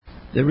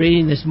The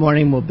reading this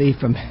morning will be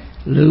from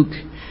Luke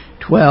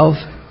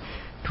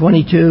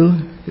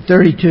 12:22,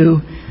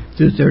 32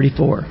 through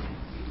 34.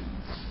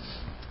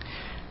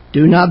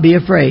 Do not be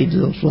afraid,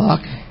 little flock,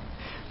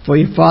 for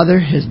your Father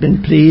has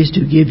been pleased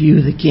to give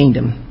you the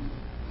kingdom.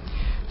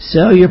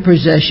 Sell your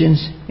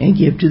possessions and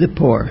give to the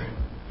poor.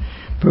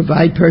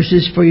 Provide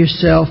purses for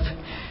yourself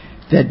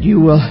that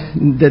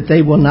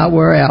they will not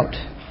wear out,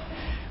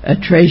 a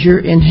treasure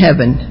in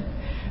heaven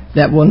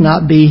that will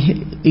not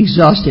be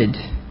exhausted,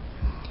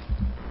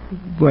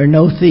 where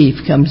no thief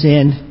comes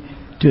in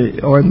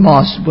or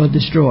moth will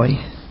destroy.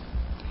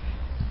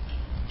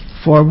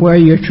 For where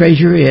your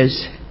treasure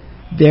is,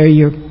 there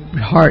your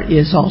heart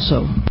is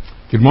also.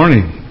 Good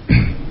morning.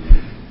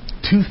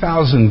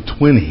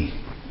 2020.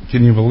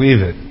 Can you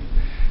believe it?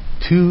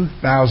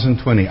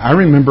 2020. I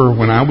remember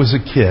when I was a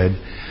kid,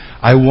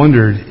 I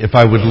wondered if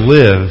I would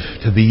live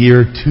to the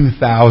year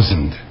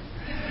 2000.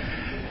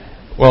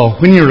 Well,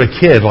 when you were a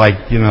kid,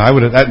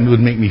 that would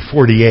make me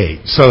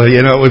 48. So,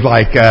 it was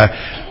like,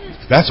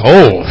 that's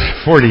old,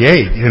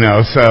 48,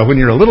 So when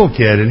you're a little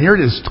kid, and here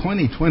it is,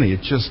 2020,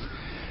 it's just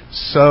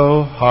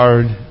so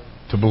hard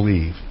to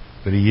believe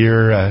that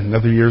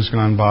another year's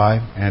gone by,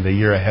 and a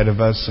year ahead of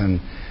us,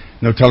 and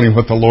no telling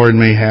what the Lord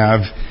may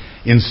have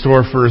in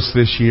store for us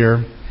this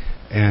year.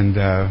 And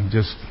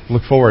just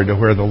look forward to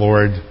where the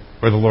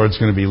Lord's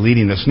going to be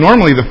leading us.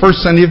 Normally, the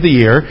first Sunday of the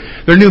year,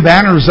 there are new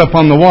banners up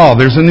on the wall.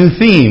 There's a new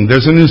theme.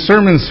 There's a new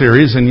sermon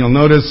series, and you'll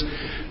notice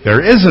there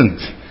isn't.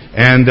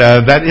 And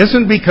that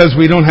isn't because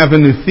we don't have a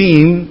new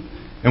theme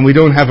and we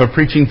don't have a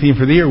preaching theme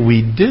for the year.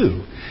 We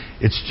do.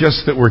 It's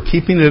just that we're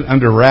keeping it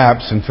under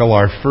wraps until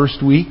our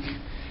first week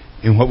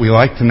in what we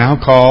like to now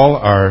call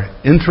our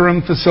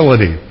interim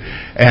facility.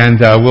 And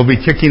we'll be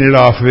kicking it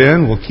off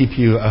then. We'll keep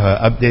you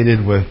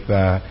updated with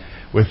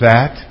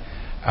that.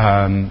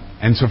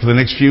 And so for the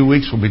next few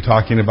weeks, we'll be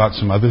talking about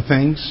some other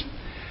things.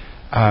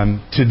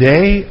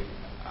 Today,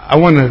 I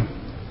want to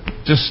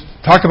just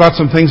talk about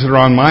some things that are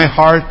on my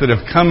heart that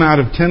have come out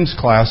of Tim's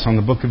class on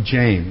the book of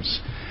James.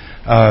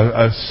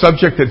 A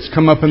subject that's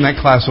come up in that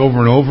class over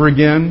and over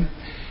again.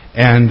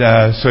 And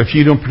so if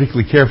you don't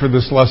particularly care for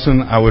this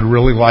lesson, I would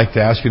really like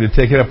to ask you to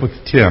take it up with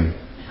Tim.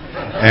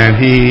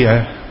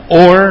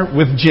 Or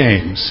with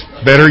James.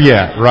 Better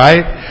yet,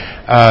 right?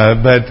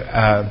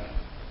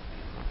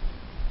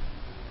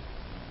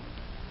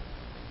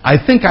 I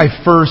think I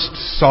first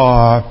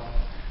saw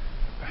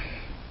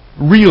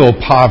real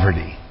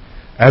poverty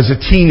as a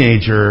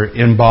teenager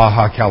in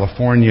Baja,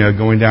 California,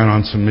 going down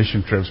on some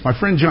mission trips. My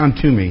friend John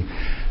Toomey,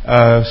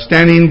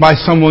 standing by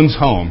someone's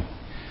home.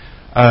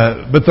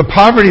 But the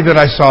poverty that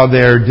I saw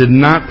there did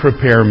not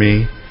prepare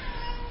me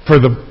for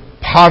the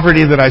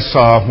poverty that I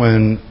saw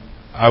when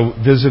I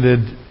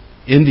visited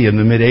India in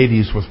the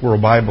mid-'80s with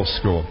World Bible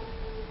School.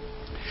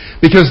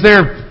 Because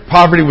there,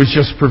 poverty was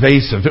just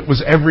pervasive. It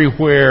was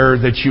everywhere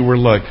that you were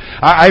looked.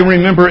 I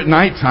remember at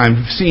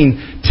nighttime seeing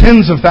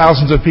tens of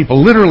thousands of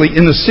people, literally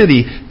in the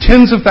city,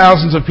 tens of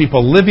thousands of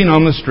people living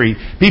on the street,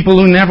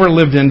 people who never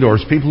lived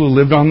indoors, people who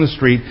lived on the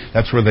street.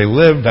 That's where they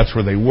lived, that's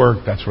where they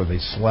worked, that's where they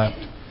slept.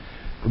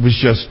 It was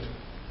just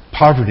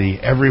poverty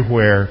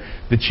everywhere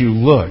that you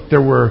looked. There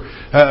were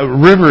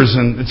rivers,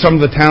 and some of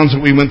the towns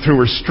that we went through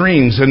were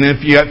streams. And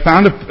if you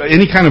found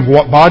any kind of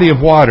body of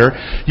water,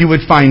 you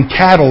would find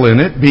cattle in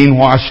it being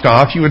washed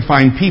off. You would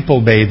find people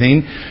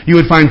bathing. You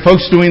would find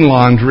folks doing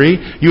laundry.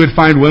 You would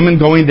find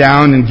women going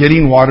down and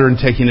getting water and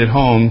taking it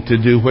home to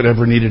do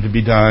whatever needed to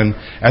be done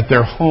at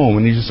their home.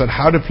 And you just said,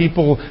 how do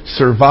people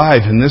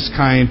survive in this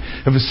kind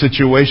of a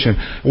situation?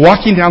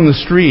 Walking down the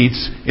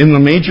streets in the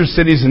major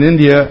cities in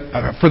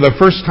India for the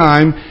first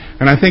time,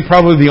 and I think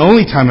probably the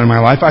only time in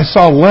my life, I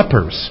saw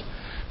lepers.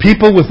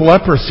 People with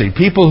leprosy.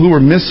 People who were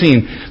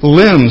missing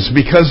limbs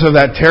because of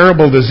that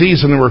terrible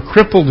disease. And there were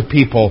crippled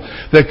people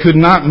that could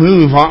not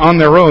move on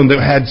their own,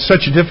 that had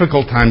such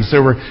difficult times.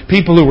 There were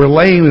people who were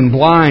lame and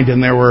blind,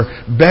 and there were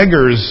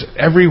beggars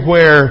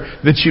everywhere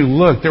that you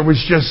looked. There was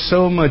just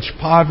so much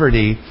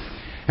poverty.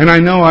 And I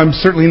know I'm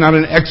certainly not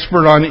an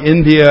expert on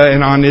India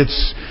and on its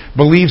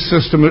belief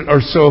system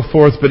or so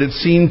forth, but it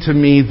seemed to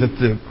me that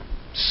the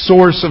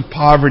source of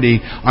poverty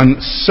on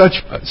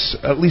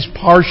at least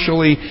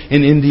partially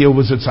in India,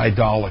 was its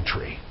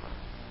idolatry.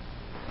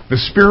 The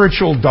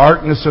spiritual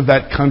darkness of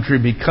that country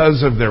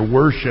because of their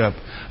worship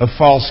of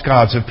false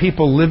gods, of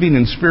people living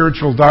in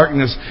spiritual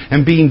darkness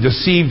and being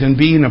deceived and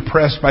being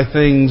oppressed by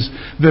things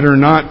that are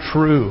not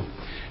true.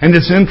 And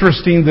it's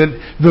interesting that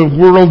the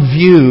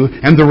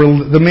worldview and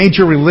the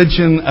major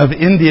religion of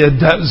India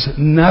does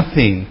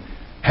nothing,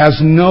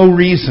 has no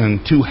reason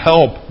to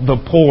help the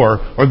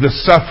poor or the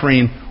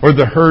suffering or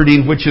the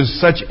hurting, which is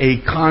such a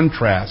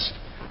contrast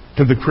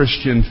to the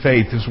Christian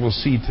faith, as we'll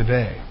see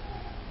today.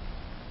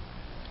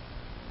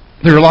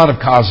 There are a lot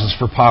of causes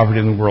for poverty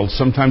in the world.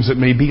 Sometimes it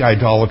may be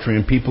idolatry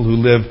and people who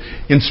live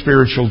in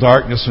spiritual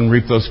darkness and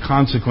reap those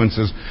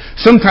consequences.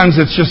 Sometimes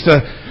it's just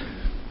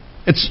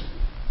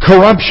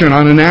corruption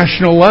on a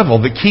national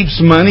level that keeps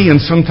money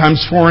and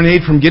sometimes foreign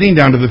aid from getting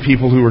down to the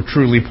people who are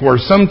truly poor.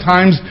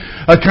 Sometimes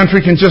a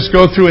country can just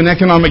go through an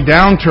economic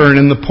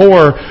downturn and the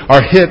poor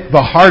are hit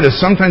the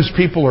hardest. Sometimes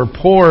people are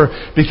poor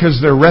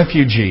because they're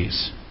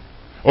refugees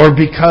or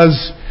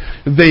because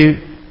they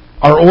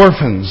are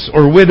orphans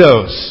or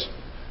widows.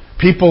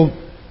 People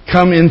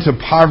come into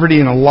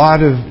poverty in a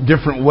lot of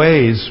different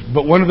ways,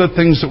 but one of the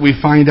things that we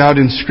find out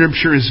in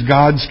Scripture is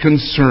God's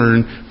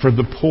concern for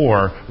the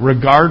poor,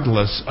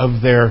 regardless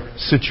of their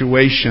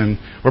situation,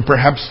 or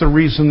perhaps the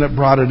reason that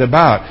brought it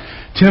about.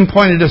 Tim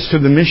pointed us to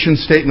the mission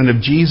statement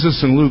of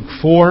Jesus in Luke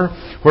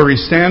 4, where he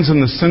stands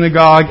in the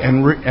synagogue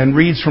and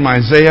reads from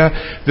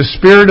Isaiah, "The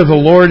Spirit of the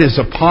Lord is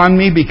upon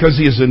me because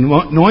He has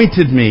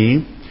anointed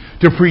me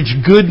to preach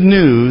good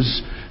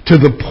news to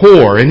the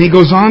poor." And he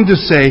goes on to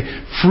say,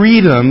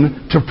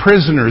 freedom to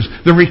prisoners,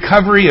 the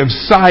recovery of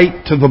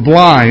sight to the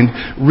blind,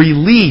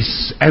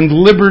 release and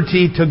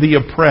liberty to the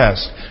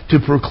oppressed, to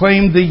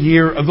proclaim the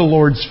year of the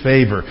Lord's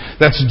favor.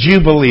 That's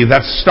Jubilee.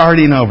 That's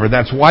starting over.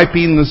 That's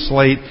wiping the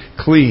slate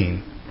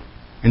clean.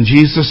 And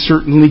Jesus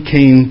certainly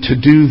came to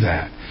do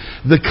that.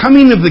 The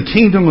coming of the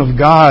kingdom of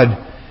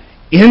God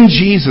in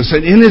Jesus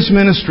and in His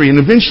ministry, and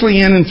eventually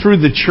in and through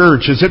the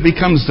church as it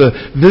becomes the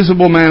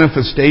visible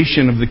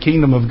manifestation of the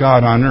kingdom of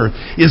God on earth,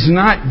 is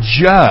not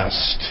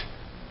just,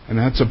 and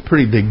that's a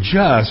pretty big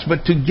just,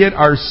 but to get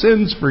our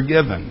sins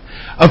forgiven.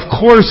 Of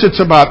course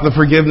it's about the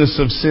forgiveness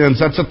of sins.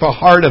 That's at the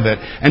heart of it,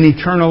 and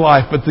eternal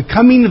life. But the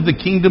coming of the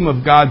kingdom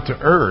of God to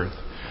earth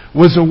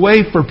was a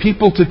way for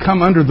people to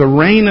come under the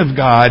reign of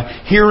God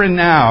here and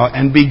now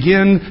and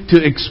begin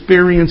to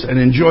experience and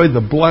enjoy the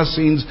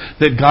blessings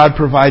that God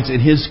provides in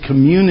His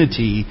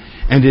community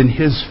and in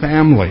His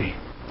family.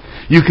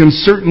 You can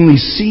certainly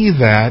see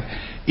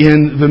that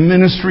in the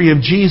ministry of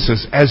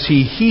Jesus as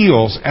He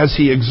heals, as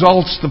He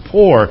exalts the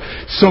poor.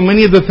 So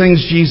many of the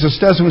things Jesus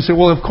does, and we say,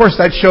 well, of course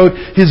that showed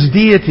His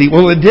deity.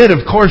 Well, it did,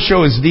 of course,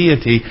 show His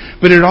deity,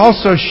 but it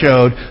also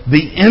showed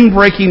the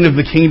inbreaking of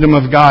the kingdom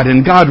of God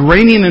and God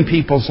reigning in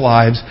people's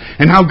lives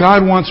and how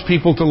God wants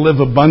people to live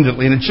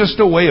abundantly. And it's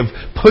just a way of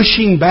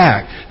pushing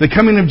back. The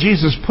coming of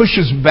Jesus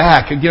pushes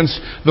back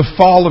against the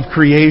fall of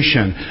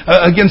creation,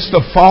 against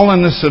the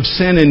fallenness of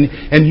sin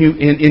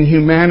in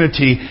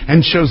humanity,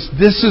 and shows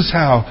this is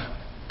how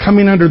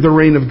coming under the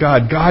reign of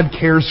God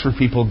cares for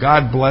people,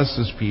 God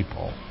blesses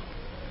people.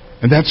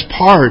 And that's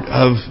part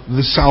of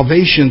the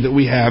salvation that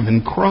we have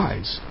in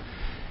Christ.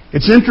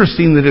 It's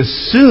interesting that as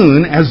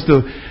soon as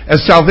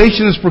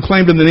salvation is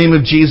proclaimed in the name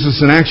of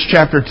Jesus in Acts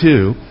chapter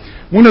 2,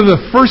 one of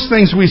the first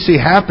things we see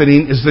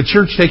happening is the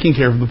church taking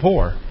care of the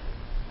poor.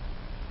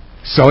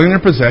 Selling their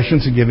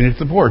possessions and giving it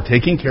to the poor,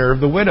 taking care of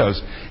the widows.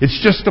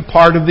 It's just a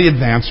part of the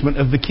advancement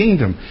of the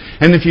kingdom.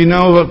 And if you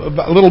know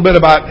a little bit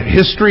about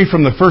history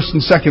from the 1st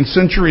and 2nd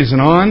centuries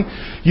and on,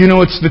 you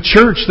know it's the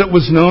church that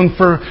was known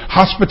for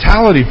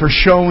hospitality, for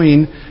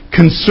showing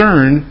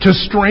concern to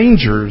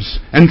strangers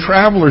and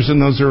travelers in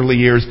those early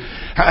years.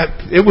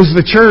 It was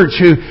the church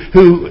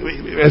who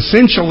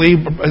essentially,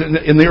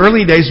 in the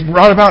early days,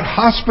 brought about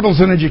hospitals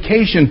and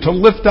education to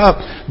lift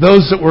up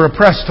those that were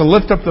oppressed, to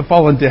lift up the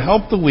fallen, to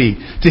help the weak,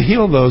 to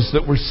heal those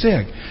that were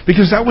sick.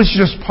 Because that was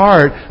just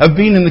part of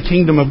being in the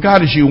kingdom of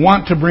God, is you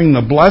want to bring the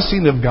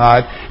blessing of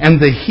God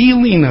and the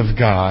healing of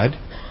God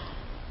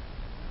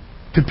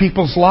to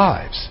people's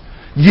lives.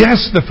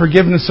 Yes, the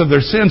forgiveness of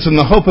their sins and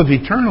the hope of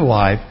eternal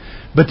life,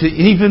 but to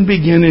even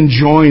begin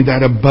enjoying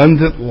that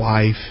abundant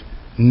life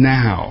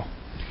now.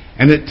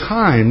 And at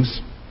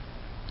times,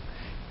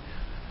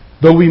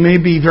 though we may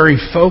be very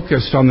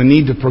focused on the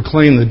need to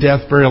proclaim the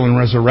death, burial, and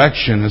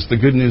resurrection as the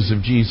good news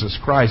of Jesus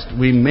Christ,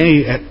 we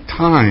may at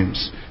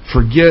times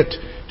forget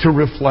to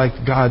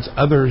reflect God's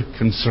other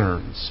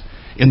concerns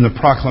in the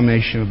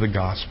proclamation of the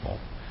gospel,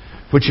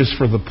 which is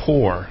for the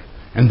poor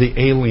and the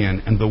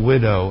alien and the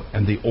widow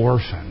and the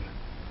orphan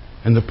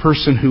and the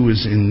person who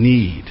is in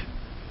need.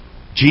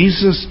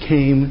 Jesus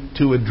came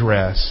to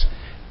address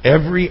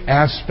every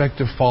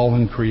aspect of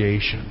fallen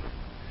creation.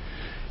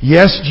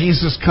 Yes,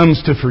 Jesus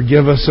comes to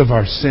forgive us of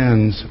our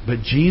sins,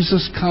 but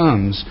Jesus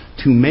comes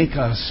to make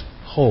us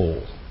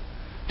whole,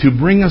 to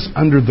bring us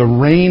under the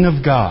reign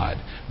of God,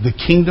 the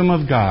kingdom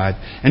of God,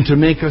 and to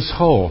make us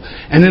whole.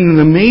 And in an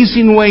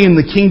amazing way in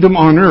the kingdom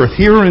on earth,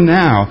 here and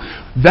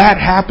now, that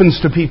happens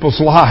to people's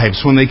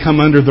lives when they come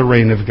under the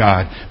reign of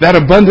God. That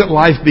abundant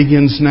life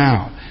begins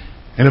now.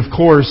 And of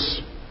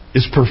course,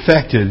 is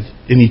perfected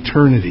in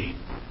eternity.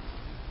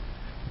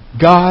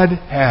 God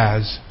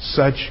has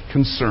such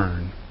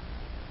concern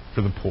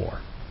for the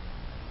poor.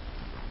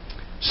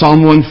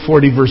 Psalm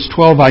 140 verse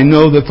 12, I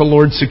know that the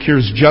Lord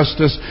secures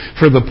justice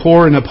for the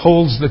poor and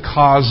upholds the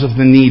cause of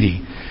the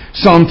needy.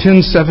 Psalm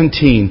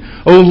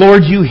 10:17, O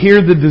Lord, you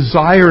hear the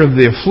desire of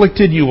the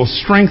afflicted. You will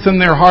strengthen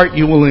their heart.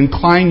 You will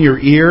incline your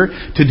ear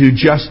to do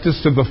justice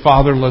to the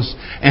fatherless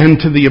and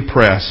to the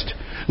oppressed.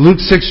 Luke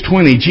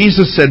 6:20,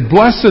 Jesus said,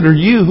 Blessed are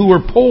you who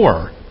are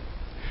poor,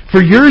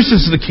 for yours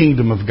is the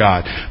kingdom of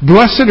God.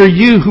 Blessed are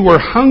you who are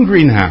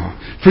hungry now,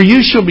 for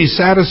you shall be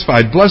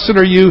satisfied. Blessed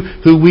are you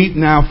who weep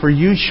now, for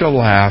you shall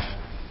laugh.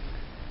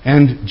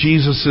 And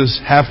Jesus'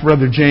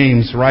 half-brother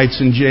James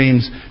writes in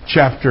James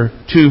chapter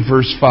 2,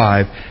 verse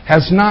 5,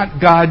 "Has not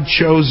God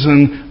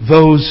chosen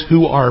those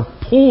who are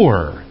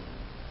poor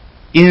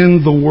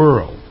in the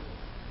world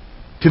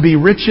to be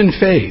rich in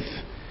faith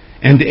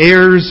and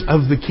heirs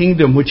of the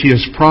kingdom which He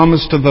has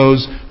promised to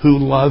those who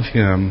love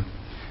Him?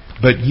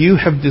 But you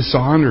have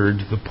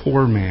dishonored the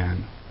poor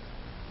man."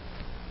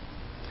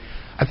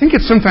 I think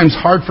it's sometimes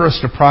hard for us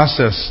to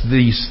process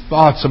these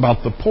thoughts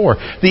about the poor,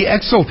 the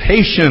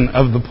exaltation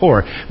of the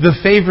poor, the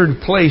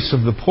favored place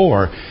of the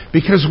poor,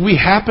 because we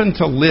happen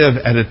to live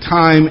at a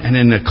time and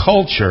in a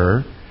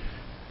culture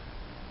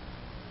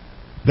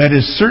that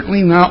is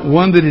certainly not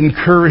one that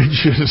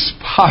encourages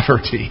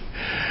poverty.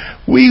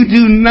 We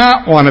do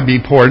not want to be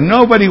poor.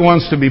 Nobody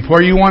wants to be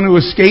poor. You want to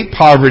escape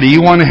poverty.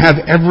 You want to have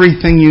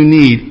everything you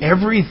need.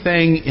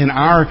 Everything in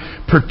our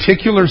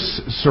particular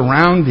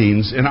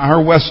surroundings, in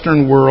our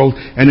Western world,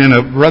 and in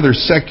a rather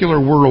secular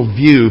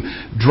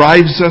worldview,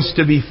 drives us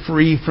to be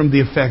free from the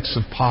effects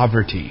of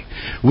poverty.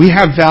 We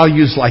have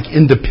values like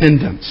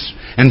independence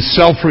and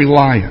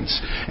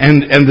self-reliance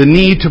and the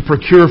need to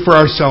procure for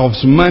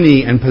ourselves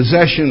money and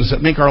possessions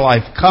that make our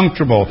life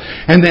comfortable.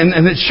 And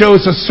it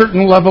shows a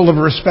certain level of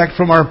respect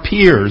from our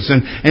peers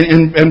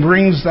and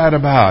brings that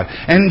about.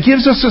 And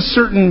gives us a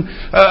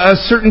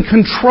certain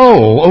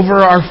control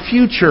over our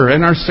future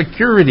and our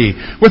security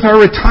with our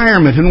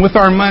retirement and with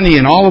our money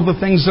and all of the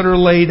things that are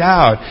laid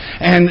out.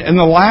 And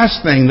the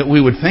last thing that we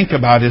would think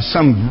about is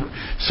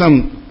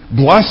some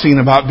blessing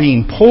about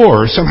being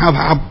poor, somehow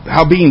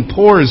how being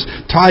poor is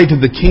tied to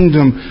the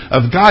kingdom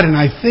of God. And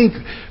I think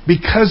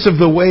because of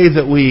the way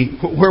that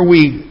where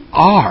we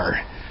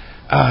are,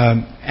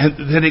 and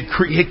that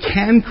it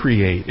can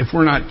create, if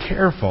we're not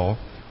careful,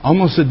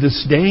 almost a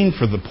disdain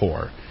for the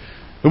poor.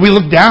 But we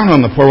look down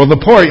on the poor. Well, the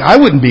poor, I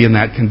wouldn't be in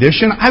that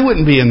condition. I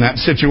wouldn't be in that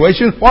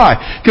situation.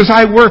 Why? Because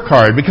I work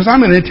hard. Because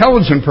I'm an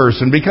intelligent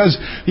person. Because,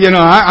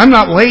 I'm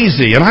not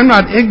lazy and I'm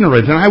not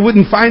ignorant. And I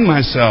wouldn't find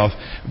myself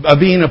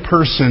being a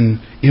person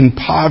in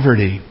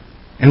poverty.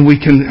 And we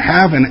can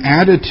have an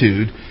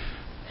attitude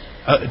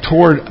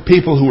toward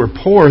people who are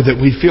poor that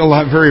we feel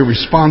not very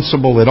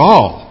responsible at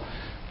all.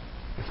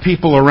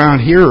 People around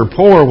here are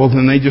poor, well,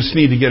 then they just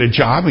need to get a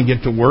job and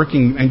get to work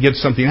and get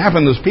something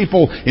happen. Those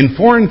people in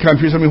foreign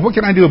countries, what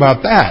can I do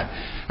about that?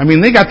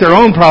 They got their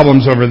own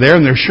problems over there,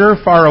 and they're sure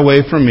far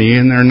away from me,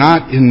 and they're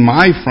not in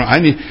my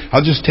front.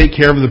 I'll just take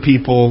care of the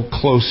people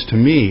close to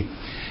me.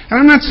 And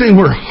I'm not saying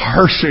we're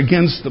harsh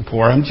against the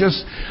poor. I'm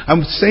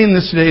saying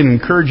this today to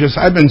encourage us.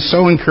 I've been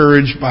so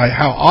encouraged by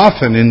how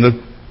often in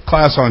the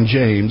class on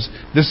James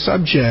this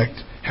subject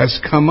has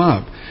come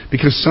up,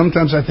 because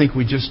sometimes I think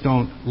we just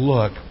don't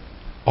look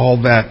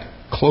all that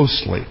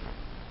closely.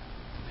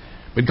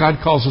 But God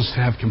calls us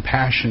to have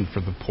compassion for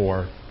the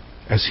poor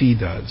as He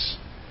does.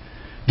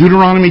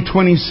 Deuteronomy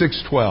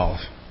 26:12.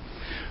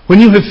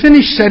 "When you have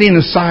finished setting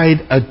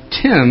aside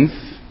 1/10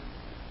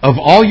 of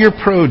all your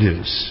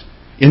produce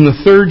in the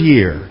 3rd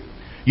year,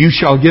 you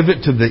shall give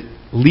it to the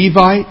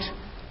Levite,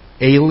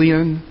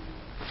 alien,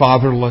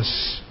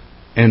 fatherless,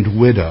 and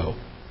widow,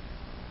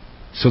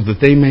 so that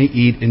they may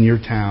eat in your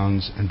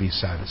towns and be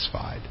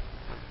satisfied."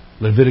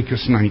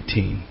 Leviticus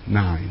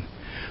 19:9.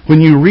 "When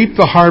you reap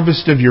the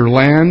harvest of your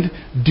land,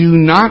 do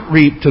not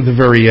reap to the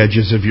very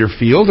edges of your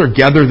field or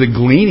gather the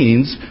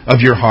gleanings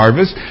of your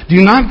harvest.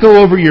 Do not go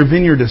over your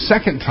vineyard a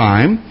second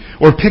time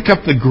or pick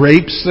up the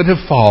grapes that have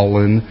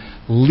fallen.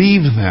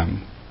 Leave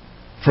them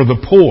for the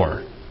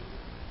poor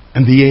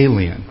and the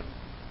alien.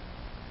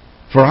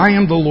 For I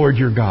am the Lord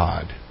your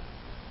God."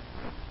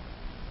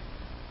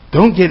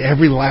 Don't get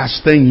every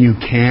last thing you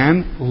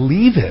can.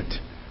 Leave it.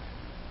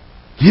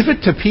 Give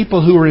it to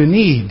people who are in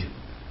need.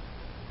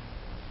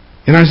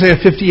 In Isaiah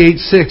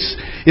 58:6,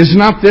 "Is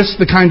not this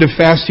the kind of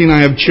fasting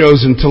I have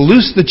chosen, to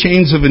loose the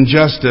chains of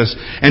injustice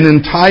and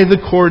untie the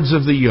cords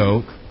of the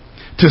yoke,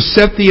 to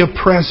set the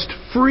oppressed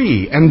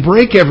free and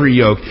break every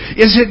yoke?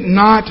 Is it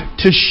not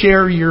to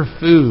share your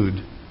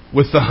food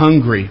with the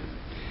hungry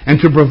and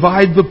to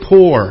provide the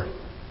poor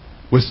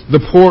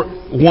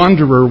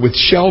wanderer with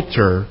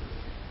shelter,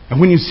 and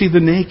when you see the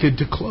naked,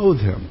 to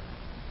clothe him?"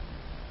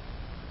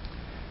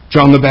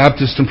 John the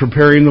Baptist, in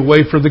preparing the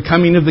way for the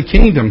coming of the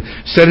kingdom,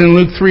 said in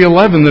Luke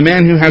 3:11, "The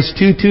man who has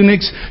 2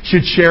 tunics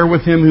should share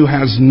with him who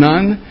has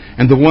none,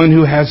 and the one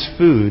who has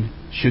food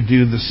should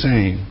do the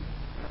same."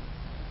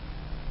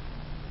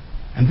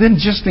 And then,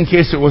 just in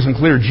case it wasn't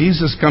clear,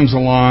 Jesus comes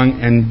along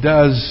and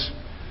does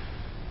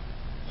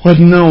what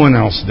no one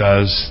else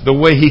does, the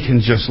way He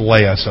can just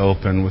lay us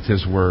open with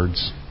His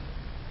words.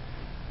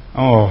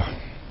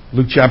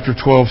 Luke chapter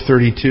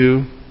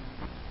 12:32.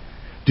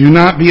 "Do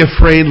not be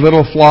afraid,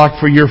 little flock,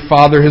 for your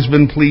Father has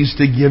been pleased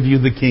to give you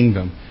the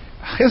kingdom."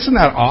 Isn't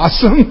that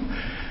awesome?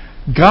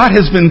 God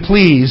has been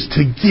pleased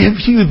to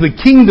give you the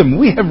kingdom.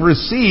 We have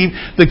received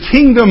the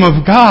kingdom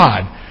of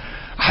God.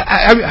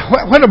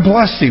 What a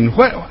blessing.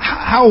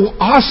 How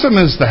awesome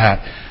is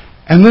that?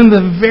 And then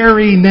the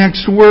very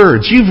next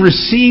words, you've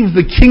received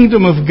the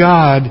kingdom of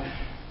God.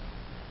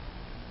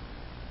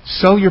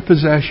 Sell your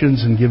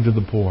possessions and give to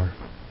the poor.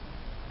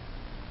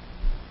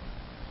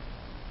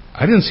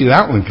 I didn't see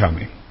that one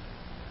coming.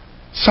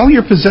 Sell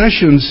your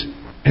possessions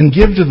and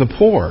give to the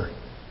poor.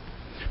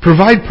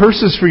 Provide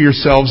purses for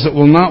yourselves that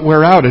will not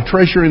wear out, a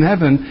treasure in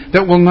heaven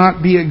that will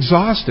not be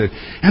exhausted.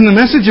 And the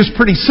message is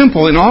pretty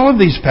simple in all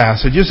of these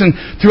passages, and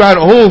throughout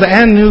Old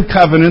and New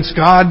Covenants,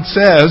 God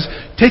says,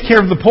 take care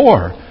of the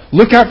poor.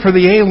 Look out for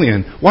the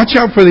alien. Watch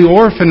out for the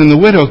orphan and the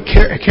widow.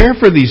 Care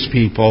for these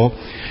people.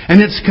 And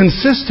it's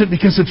consistent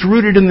because it's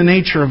rooted in the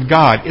nature of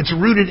God. It's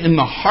rooted in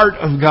the heart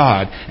of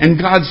God. And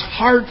God's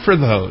heart for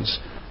those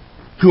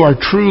who are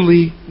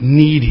truly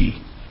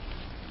needy.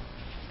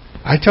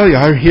 I tell you,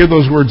 I hear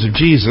those words of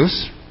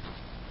Jesus.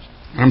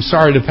 I'm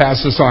sorry to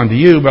pass this on to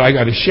you, but I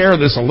got to share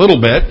this a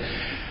little bit.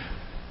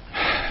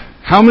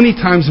 How many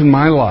times in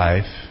my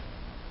life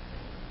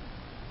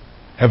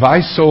have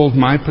I sold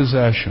my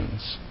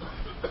possessions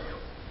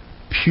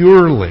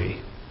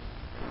purely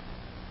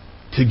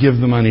to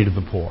give the money to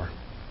the poor?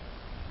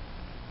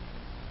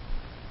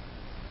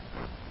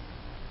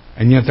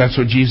 And yet that's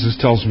what Jesus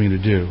tells me to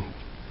do.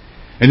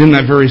 And in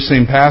that very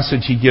same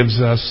passage, He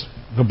gives us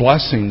the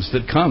blessings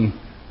that come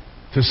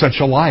to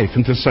such a life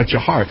and to such a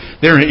heart.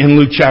 There in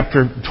Luke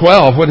chapter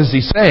 12, what does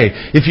He say?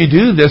 If you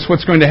do this,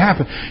 what's going to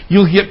happen?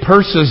 You'll get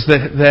purses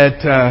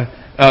that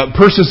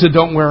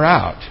don't wear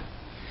out.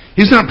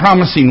 He's not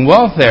promising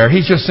wealth there.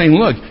 He's just saying,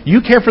 look,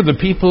 you care for the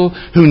people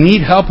who need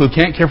help, who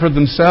can't care for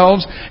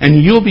themselves, and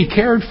you'll be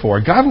cared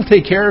for. God will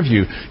take care of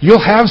you.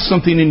 You'll have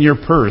something in your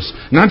purse,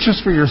 not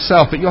just for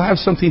yourself, but you'll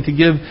have something to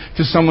give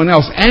to someone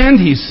else.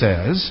 And He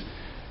says,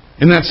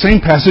 in that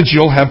same passage,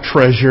 you'll have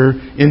treasure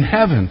in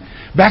heaven.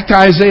 Back to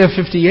Isaiah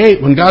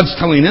 58, when God's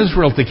telling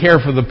Israel to care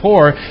for the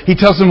poor, He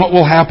tells them what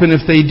will happen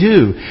if they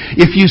do.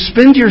 If you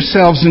spend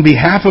yourselves in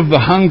behalf of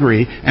the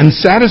hungry and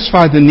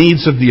satisfy the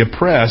needs of the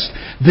oppressed,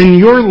 then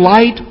your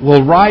light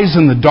will rise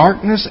in the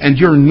darkness and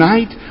your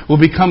night will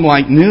become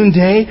like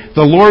noonday.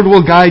 The Lord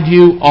will guide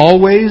you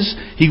always.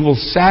 He will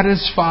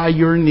satisfy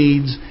your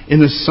needs in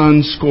a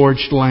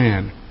sun-scorched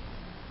land.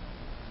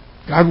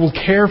 God will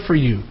care for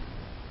you,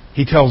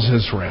 He tells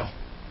Israel,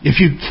 if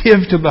you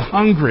give to the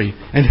hungry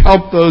and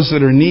help those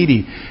that are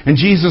needy. And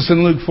Jesus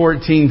in Luke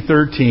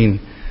 14:13,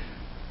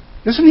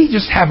 doesn't He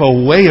just have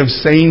a way of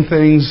saying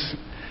things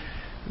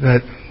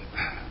that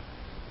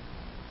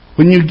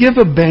when you give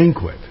a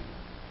banquet,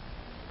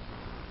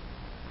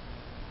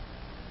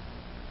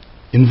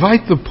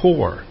 invite the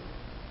poor,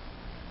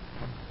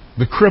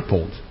 the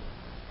crippled,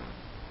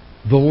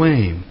 the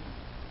lame,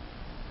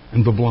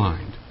 and the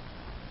blind,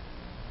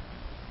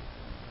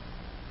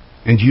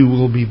 and you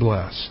will be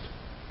blessed.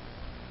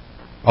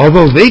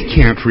 Although they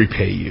can't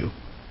repay you,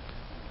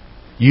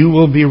 you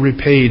will be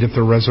repaid at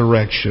the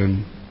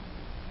resurrection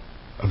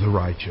of the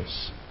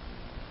righteous.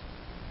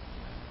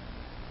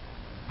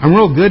 I'm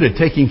real good at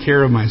taking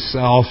care of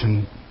myself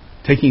and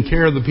taking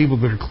care of the people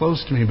that are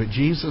close to me, but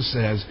Jesus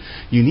says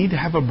you need to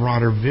have a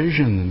broader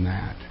vision than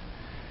that.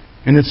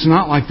 And it's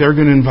not like they're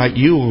going to invite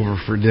you over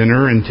for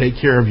dinner and take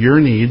care of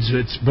your needs,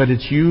 but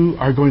you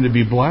are going to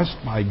be blessed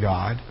by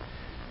God,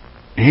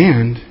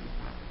 and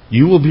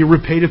you will be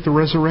repaid at the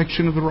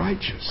resurrection of the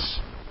righteous.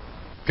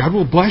 God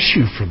will bless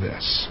you for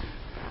this.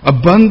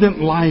 Abundant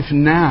life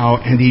now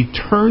and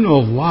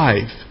eternal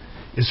life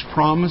is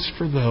promised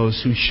for those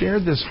who share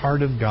this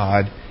heart of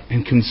God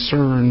and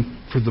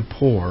concern for the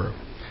poor.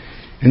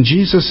 And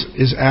Jesus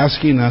is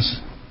asking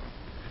us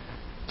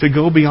to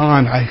go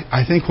beyond,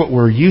 I think, what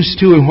we're used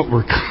to and what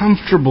we're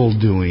comfortable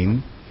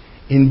doing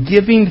in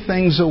giving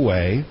things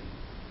away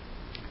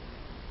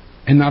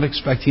and not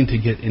expecting to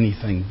get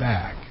anything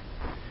back.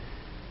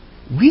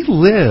 We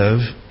live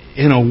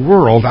in a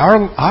world,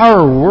 our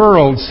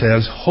world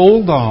says,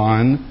 hold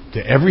on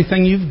to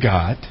everything you've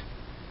got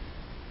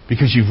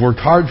because you've worked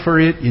hard for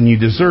it and you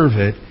deserve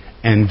it,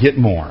 and get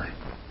more.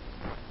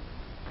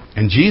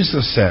 And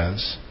Jesus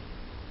says,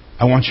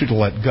 I want you to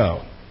let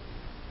go.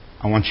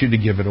 I want you to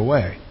give it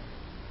away.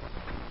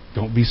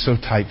 Don't be so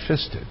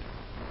tight-fisted.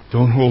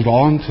 Don't hold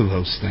on to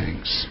those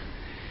things.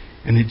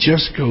 And it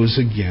just goes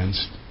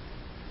against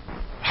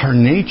our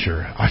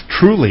nature,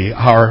 truly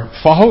our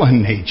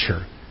fallen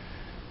nature.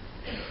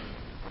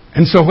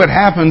 And so what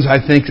happens,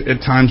 I think,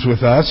 at times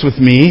with us, with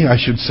me, I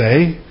should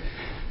say,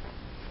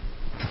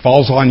 it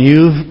falls on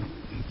you.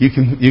 You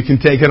can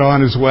take it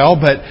on as well,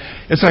 but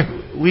it's like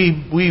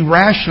we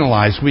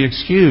rationalize, we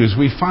excuse,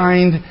 we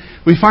find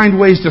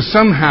ways to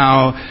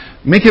somehow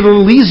make it a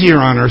little easier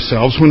on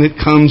ourselves when it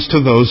comes to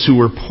those who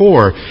are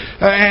poor.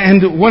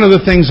 And one of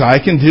the things I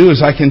can do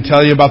is I can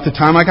tell you about the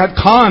time I got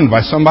conned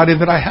by somebody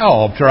that I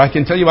helped, or I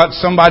can tell you about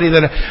somebody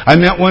that I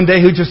met one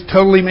day who just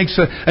totally makes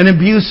an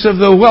abuse of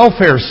the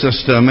welfare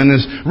system and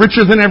is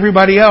richer than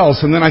everybody else.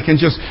 And then I can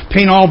just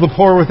paint all the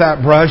poor with that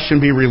brush and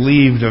be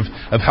relieved of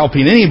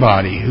helping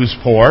anybody who's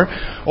poor.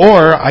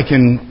 Or I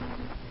can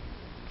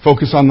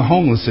focus on the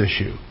homeless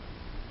issue.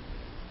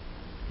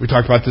 We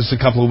talked about this a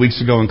couple of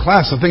weeks ago in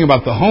class. The thing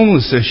about the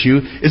homeless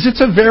issue is it's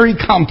a very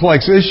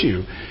complex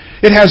issue.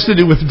 It has to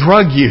do with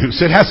drug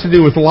use. It has to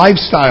do with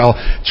lifestyle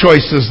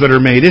choices that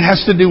are made. It has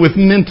to do with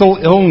mental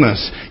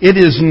illness. It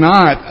is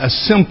not a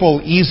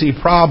simple, easy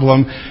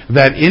problem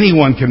that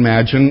anyone can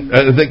imagine,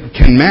 that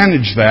can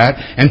manage that.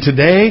 And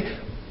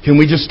today, can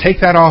we just take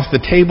that off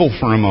the table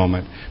for a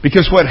moment?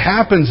 Because what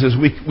happens is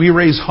we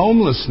raise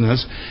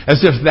homelessness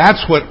as if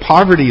that's what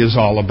poverty is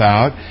all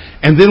about.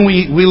 And then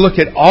we look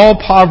at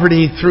all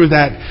poverty through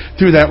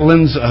that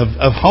lens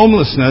of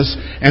homelessness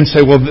and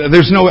say, well,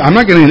 I'm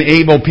not going to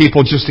enable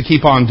people just to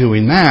keep on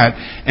doing that.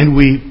 And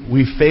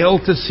we fail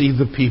to see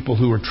the people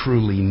who are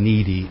truly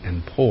needy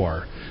and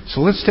poor. So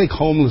let's take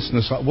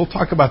homelessness. We'll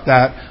talk about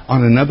that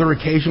on another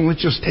occasion.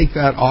 Let's just take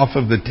that off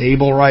of the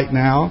table right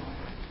now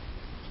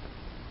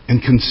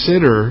and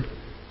consider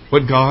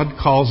what God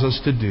calls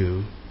us to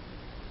do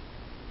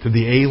to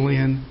the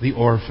alien, the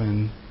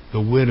orphan,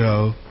 the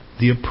widow,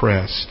 the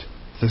oppressed,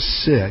 the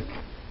sick,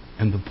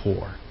 and the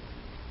poor.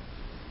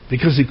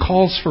 Because He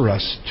calls for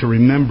us to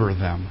remember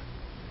them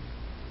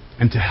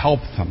and to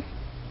help them.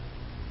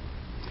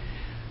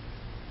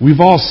 We've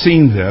all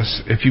seen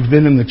this, if you've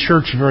been in the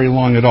church very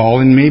long at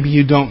all, and maybe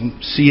you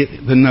don't see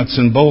the nuts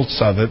and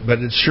bolts of it, but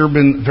it's sure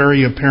been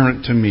very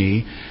apparent to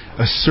me,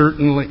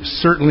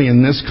 certainly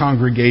in this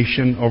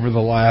congregation over the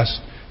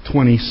last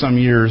 20-some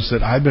years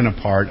that I've been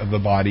a part of the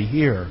body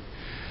here.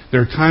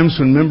 There are times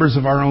when members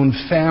of our own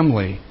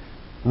family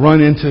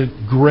run into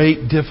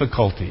great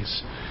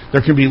difficulties.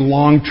 There can be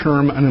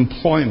long-term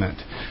unemployment.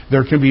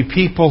 There can be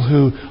people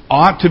who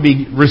ought to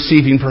be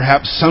receiving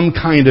perhaps some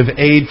kind of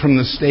aid from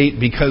the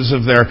state because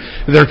of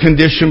their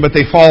condition, but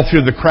they fall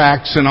through the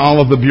cracks in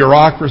all of the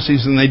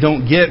bureaucracies and they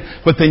don't get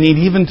what they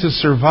need even to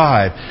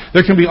survive.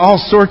 There can be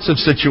all sorts of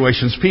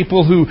situations.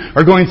 People who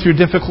are going through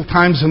difficult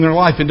times in their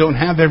life and don't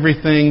have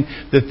everything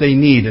that they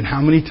need. And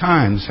how many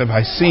times have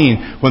I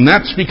seen when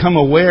that's become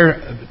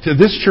aware to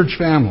this church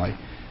family,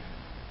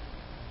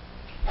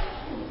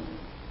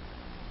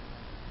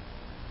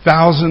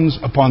 thousands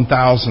upon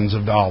thousands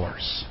of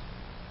dollars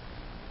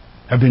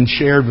have been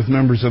shared with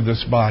members of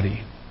this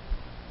body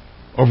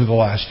over the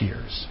last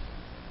years.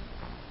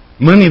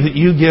 Money that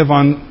you give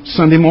on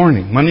Sunday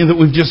morning, money that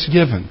we've just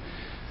given.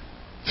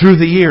 Through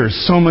the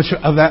years, so much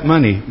of that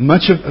money,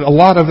 a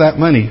lot of that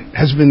money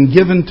has been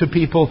given to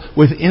people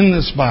within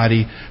this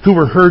body who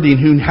are hurting,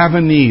 who have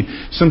a need.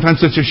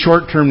 Sometimes it's a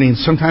short-term need,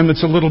 sometimes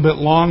it's a little bit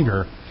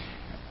longer.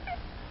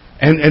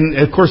 And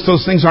of course,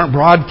 those things aren't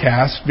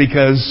broadcast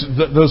because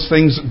those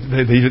things,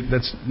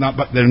 that's not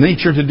their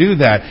nature to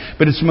do that.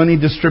 But it's money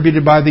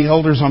distributed by the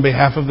elders on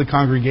behalf of the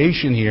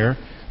congregation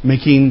here,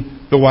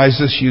 making the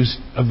wisest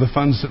use of the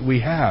funds that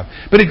we have.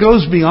 But it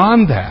goes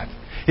beyond that.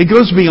 It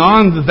goes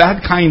beyond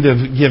that kind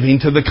of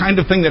giving to the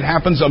kind of thing that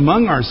happens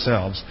among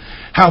ourselves.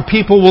 How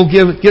people will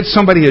get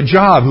somebody a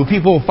job, who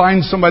people will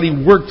find somebody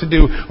work to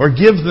do, or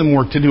give them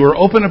work to do, or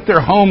open up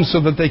their homes so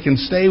that they can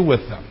stay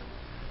with them.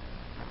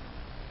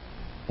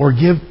 Or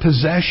give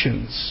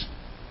possessions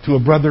to a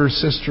brother or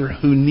sister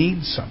who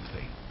needs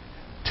something,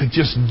 to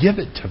just give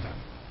it to them.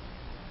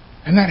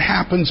 And that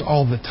happens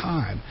all the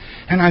time.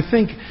 And I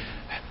think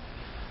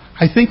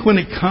when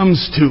it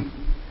comes to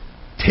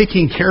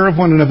taking care of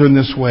one another in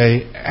this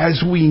way,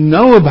 as we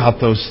know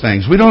about those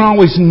things, we don't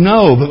always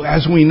know, but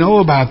as we know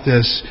about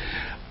this,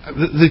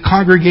 the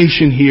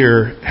congregation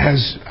here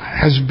has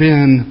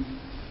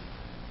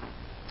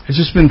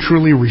just been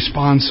truly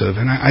responsive.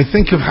 And I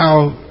think of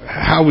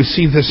how we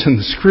see this in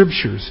the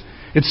Scriptures.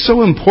 It's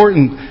so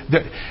important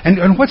that,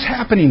 and what's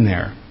happening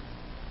there?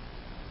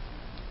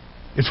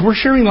 It's we're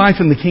sharing life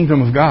in the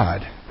kingdom of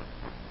God.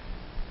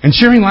 And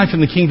sharing life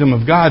in the kingdom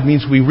of God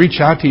means we reach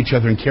out to each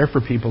other and care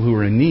for people who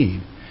are in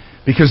need.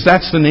 Because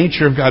that's the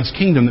nature of God's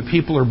kingdom, that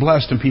people are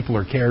blessed and people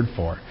are cared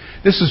for.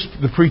 This is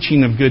the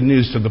preaching of good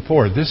news to the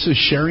poor. This is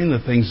sharing the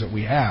things that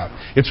we have.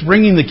 It's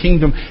bringing the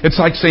kingdom. It's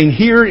like saying,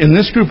 here in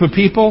this group of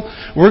people,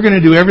 we're going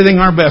to do everything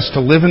our best to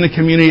live in the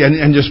community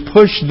and just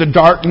push the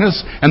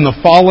darkness and the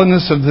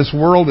fallenness of this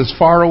world as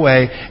far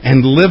away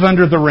and live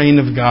under the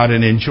reign of God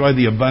and enjoy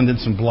the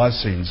abundance and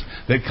blessings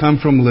that come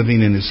from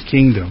living in His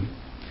kingdom.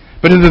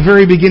 But in the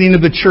very beginning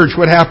of the church,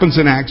 what happens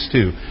in Acts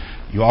 2?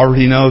 You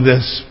already know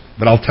this.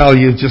 But I'll tell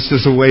you just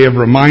as a way of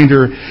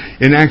reminder,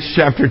 in Acts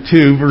chapter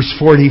 2, verse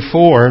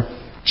 44,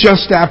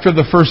 just after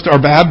the first are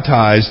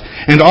baptized,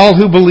 and all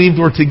who believed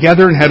were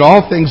together and had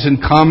all things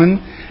in common,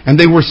 and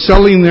they were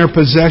selling their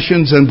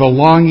possessions and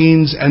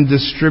belongings and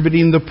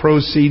distributing the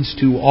proceeds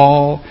to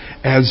all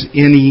as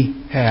any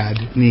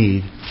had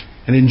need.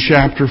 And in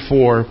chapter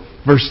 4,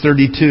 verse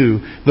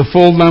 32, the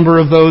full number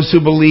of those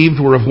who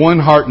believed were of one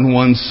heart and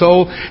one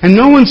soul, and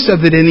no one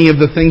said that any of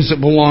the things that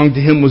belonged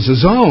to him was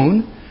his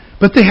own,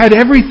 but they had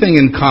everything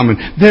in common.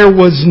 There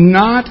was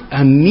not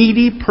a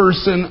needy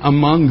person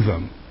among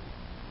them.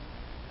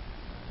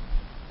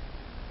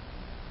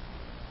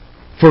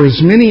 For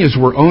as many as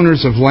were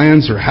owners of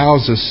lands or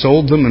houses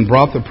sold them and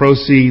brought the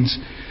proceeds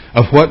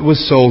of what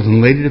was sold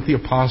and laid it at the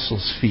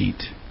apostles'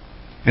 feet.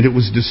 And it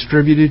was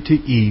distributed to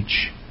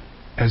each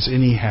as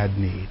any had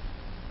need.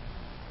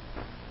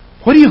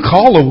 What do you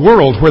call a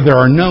world where there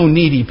are no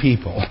needy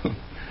people?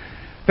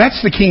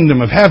 That's the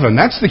kingdom of heaven.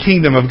 That's the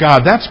kingdom of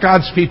God. That's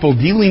God's people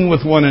dealing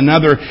with one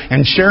another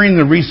and sharing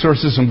the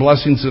resources and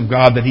blessings of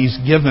God that He's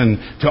given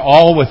to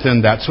all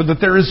within that, so that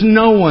there is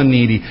no one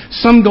needy.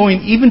 Some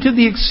going even to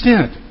the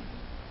extent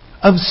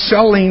of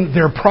selling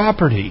their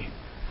property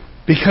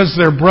because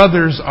their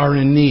brothers are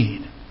in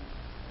need,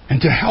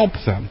 and to help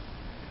them.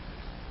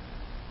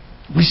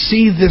 We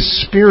see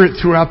this spirit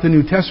throughout the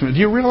New Testament. Do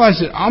you realize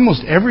that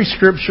almost every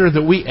scripture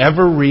that we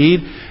ever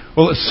read,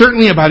 well, it's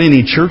certainly about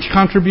any church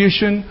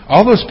contribution,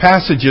 all those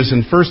passages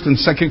in 1 and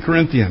 2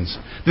 Corinthians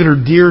that are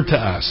dear to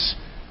us,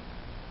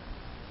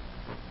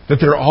 that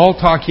they're all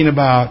talking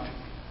about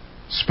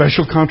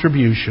special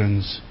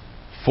contributions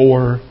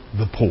for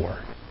the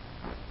poor.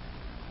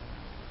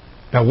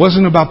 That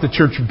wasn't about the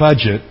church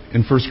budget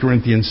in 1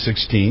 Corinthians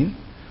 16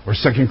 or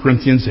 2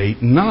 Corinthians 8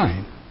 and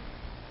 9.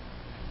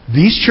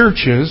 These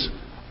churches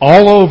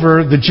all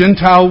over the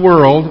Gentile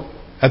world,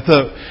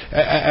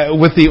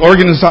 with the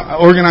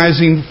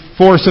organizing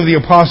force of the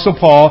Apostle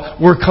Paul,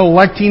 were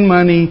collecting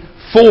money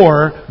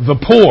for the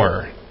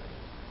poor.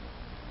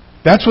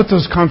 That's what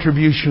those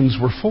contributions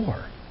were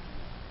for.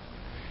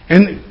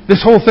 And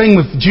this whole thing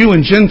with Jew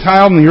and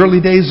Gentile in the early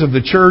days of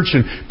the church,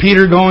 and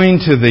Peter going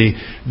to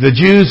the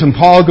Jews and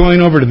Paul going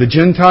over to the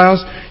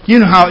Gentiles, you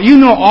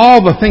know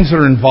all the things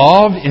that are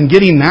involved in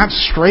getting that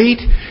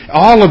straight,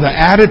 all of the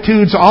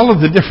attitudes, all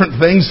of the different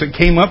things that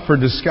came up for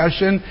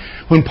discussion.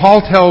 When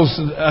Paul tells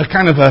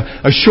kind of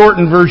a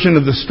shortened version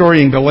of the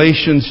story in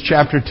Galatians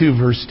chapter 2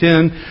 verse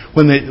 10,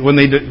 when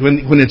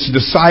it's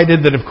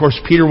decided that of course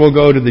Peter will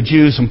go to the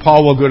Jews and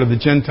Paul will go to the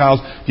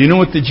Gentiles, do you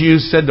know what the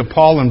Jews said to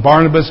Paul and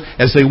Barnabas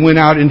as they went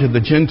out into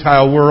the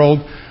Gentile world?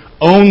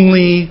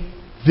 Only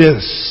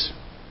this: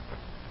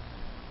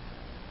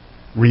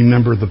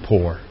 remember the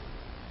poor.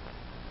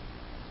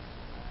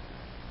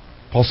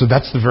 Paul said,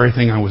 that's the very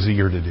thing I was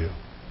eager to do.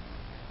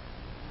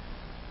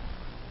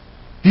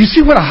 Do you see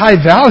what a high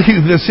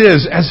value this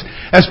is?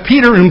 As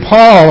Peter and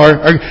Paul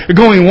are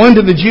going one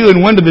to the Jew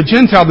and one to the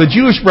Gentile, the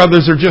Jewish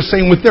brothers are just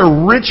saying, with their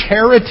rich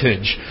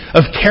heritage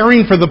of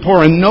caring for the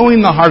poor and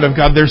knowing the heart of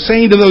God, they're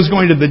saying to those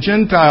going to the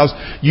Gentiles,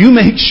 you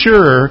make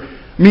sure,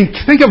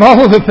 think of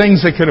all of the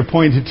things they could have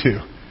pointed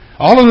to.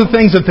 All of the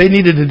things that they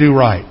needed to do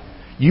right.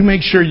 You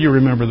make sure you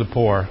remember the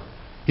poor.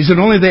 He said,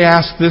 only they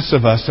ask this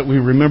of us, that we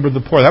remember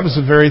the poor. That was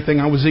the very thing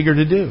I was eager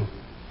to do.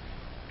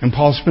 And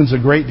Paul spends a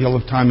great deal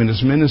of time in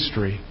his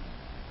ministry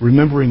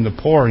remembering the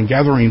poor and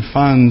gathering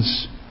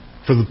funds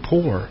for the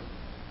poor.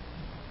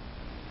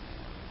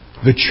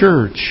 The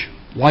church,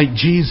 like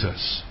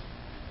Jesus,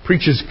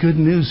 preaches good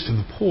news to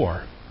the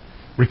poor,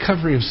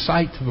 recovery of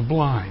sight to the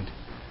blind,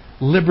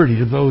 liberty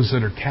to those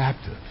that are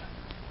captive.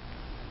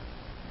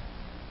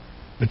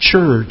 The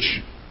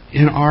church,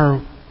 in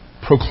our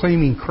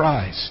proclaiming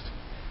Christ,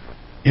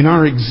 in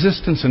our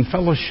existence and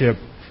fellowship,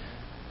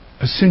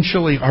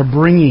 essentially are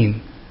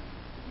bringing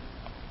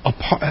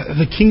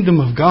the kingdom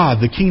of God,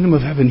 the kingdom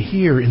of heaven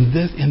here in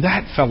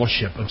that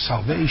fellowship of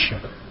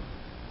salvation.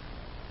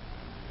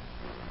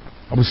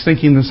 I was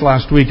thinking this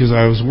last week as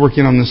I was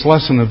working on this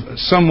lesson of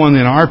someone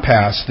in our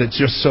past that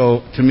just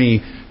so, to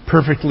me,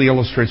 perfectly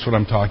illustrates what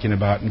I'm talking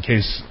about, in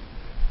case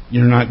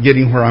you're not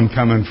getting where I'm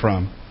coming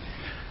from.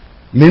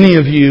 Many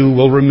of you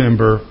will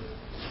remember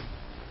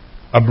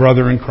a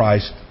brother in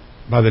Christ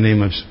by the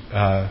name of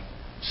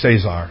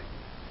Caesar.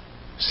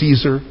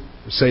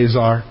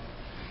 Caesar.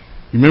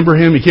 You remember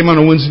him? He came on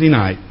a Wednesday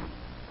night.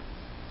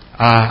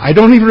 I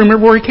don't even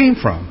remember where he came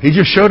from. He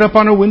just showed up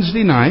on a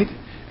Wednesday night,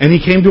 and he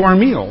came to our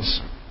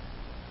meals.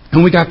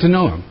 And we got to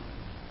know him.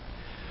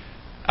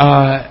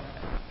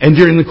 And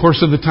during the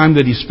course of the time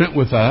that he spent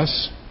with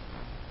us,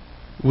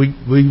 we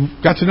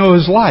got to know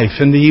his life.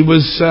 And he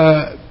was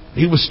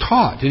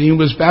taught, and he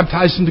was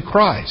baptized into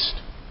Christ.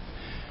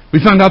 We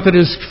found out that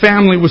his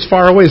family was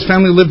far away. His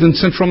family lived in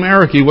Central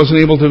America. He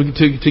wasn't able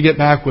to get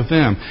back with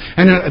them.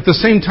 And at the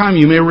same time,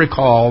 you may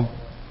recall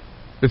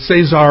that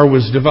Caesar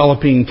was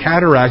developing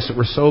cataracts that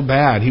were so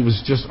bad, he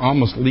was just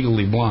almost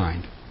legally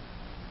blind.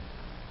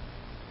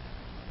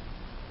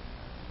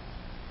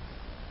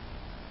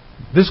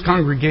 This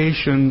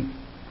congregation,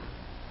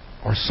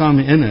 or some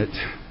in it,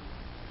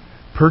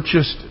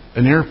 purchased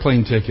an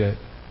airplane ticket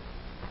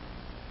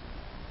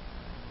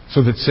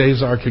so that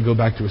Caesar could go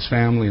back to his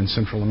family in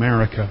Central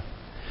America,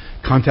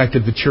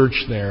 contacted the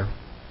church there,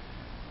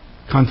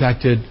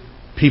 contacted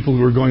people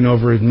who were going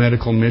over in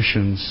medical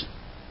missions,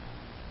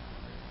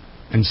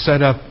 and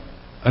set up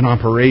an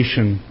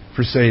operation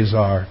for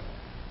Caesar,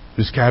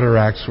 whose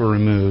cataracts were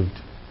removed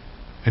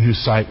and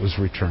whose sight was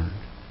returned.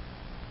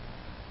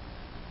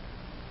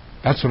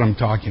 That's what I'm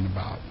talking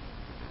about.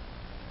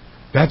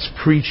 That's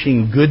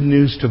preaching good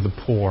news to the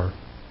poor,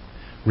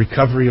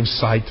 recovery of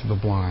sight to the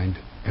blind,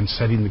 and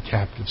setting the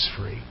captives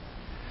free.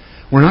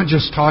 We're not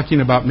just talking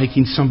about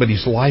making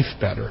somebody's life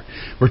better.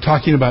 We're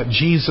talking about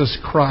Jesus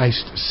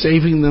Christ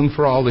saving them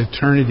for all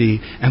eternity,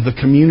 and the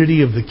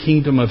community of the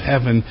kingdom of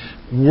heaven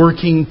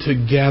working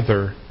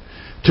together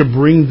to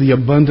bring the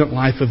abundant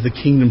life of the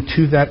kingdom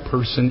to that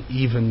person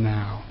even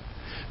now.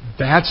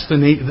 That's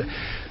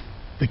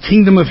The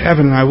kingdom of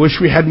heaven, and I wish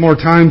we had more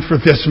time for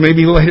this,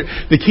 maybe later.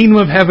 The kingdom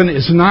of heaven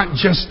is not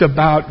just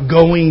about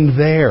going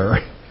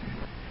there.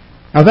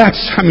 Now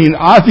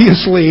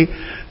obviously,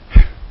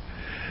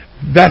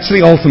 that's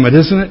the ultimate,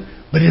 isn't it?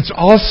 But it's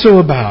also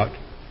about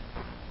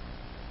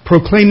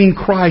proclaiming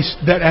Christ,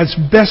 that as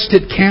best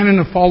it can in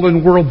a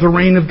fallen world, the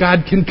reign of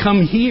God can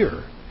come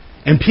here.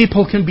 And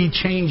people can be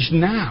changed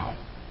now.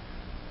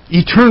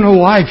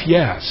 Eternal life,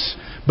 yes.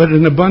 But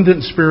an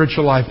abundant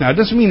spiritual life now. It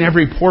doesn't mean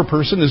every poor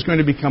person is going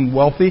to become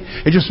wealthy.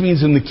 It just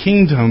means in the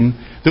kingdom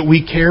that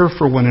we care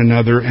for one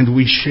another and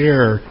we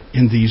share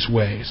in these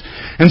ways.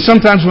 And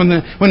sometimes when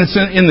it's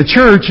in the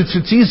church,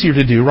 it's easier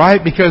to do,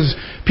 right? Because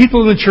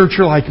people in the church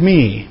are like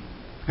me.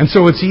 And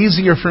so it's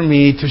easier for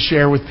me to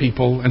share with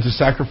people and to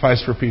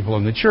sacrifice for people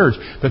in the church.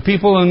 But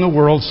people in the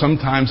world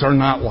sometimes are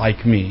not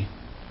like me.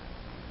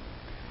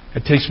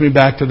 It takes me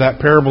back to that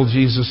parable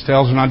Jesus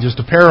tells, not just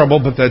a parable,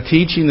 but that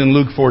teaching in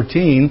Luke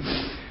 14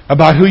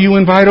 about who you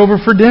invite over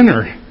for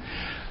dinner.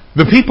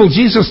 The people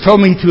Jesus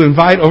told me to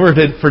invite over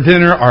for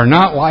dinner are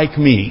not like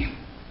me.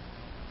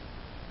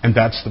 And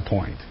that's the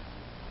point.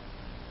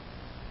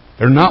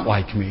 They're not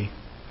like me.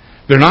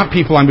 They're not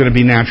people I'm going to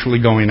be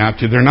naturally going out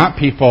to. They're not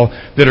people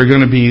that are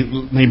going to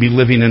be maybe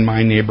living in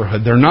my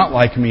neighborhood. They're not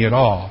like me at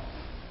all.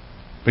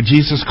 But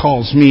Jesus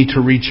calls me to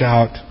reach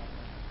out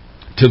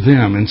to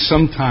them. And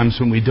sometimes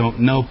when we don't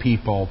know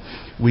people,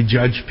 we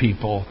judge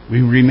people.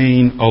 We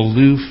remain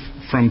aloof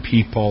from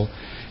people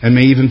and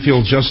may even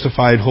feel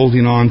justified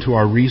holding on to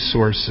our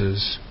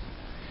resources.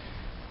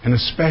 And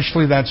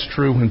especially that's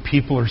true when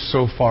people are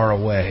so far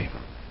away.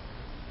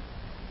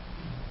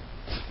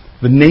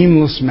 The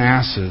nameless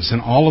masses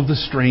and all of the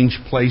strange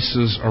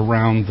places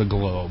around the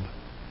globe.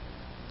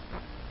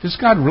 Does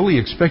God really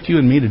expect you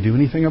and me to do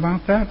anything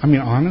about that? I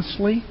mean,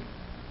 honestly?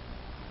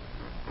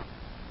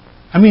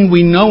 I mean,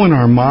 we know in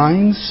our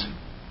minds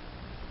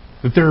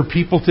that there are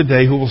people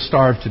today who will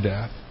starve to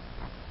death.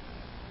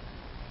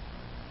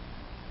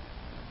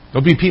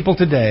 There'll be people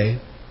today,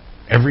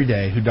 every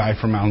day, who die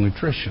from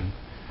malnutrition.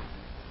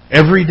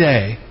 Every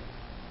day,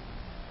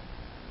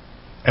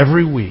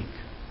 every week,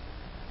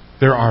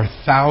 there are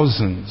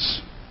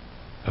thousands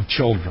of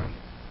children.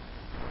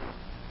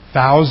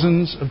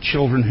 Thousands of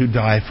children who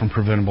die from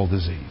preventable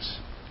disease.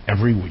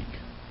 Every week.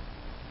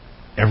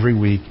 Every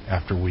week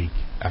after week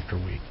after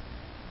week.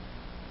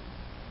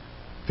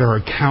 There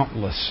are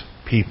countless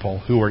people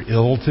who are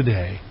ill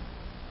today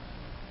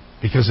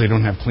because they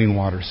don't have clean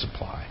water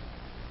supply.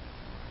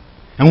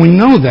 And we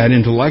know that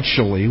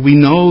intellectually. We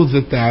know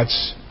that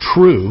that's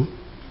true.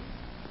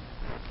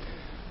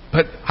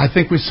 But I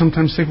think we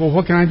sometimes think, well,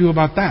 what can I do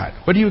about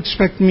that? What do you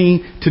expect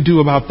me to do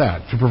about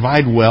that? To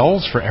provide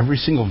wells for every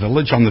single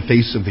village on the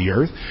face of the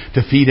earth?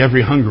 To feed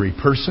every hungry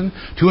person?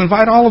 To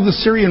invite all of the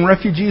Syrian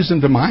refugees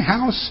into my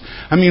house?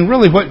 I mean,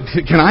 really,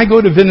 can I go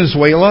to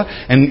Venezuela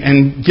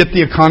and get the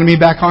economy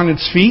back on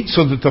its feet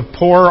so that the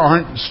poor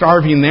aren't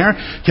starving there?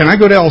 Can I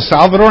go to El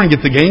Salvador and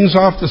get the gangs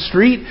off the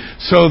street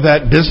so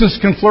that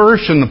business can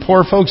flourish and the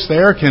poor folks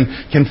there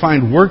can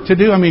find work to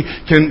do? I mean,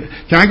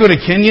 can I go to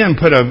Kenya and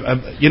put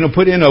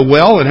in a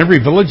well in every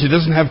village that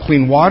doesn't have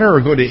clean water,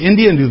 or go to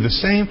India and do the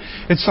same?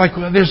 It's like,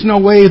 well, there's no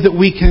way that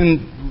we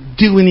can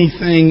do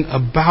anything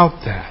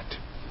about that.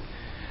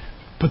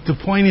 But the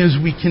point is,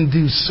 we can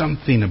do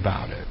something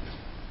about it.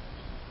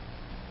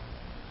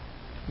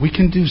 We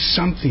can do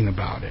something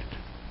about it.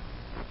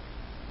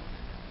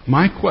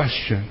 My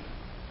question,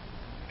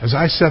 as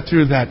I sat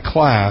through that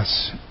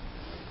class,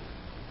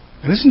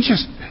 and isn't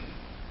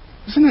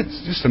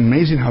it just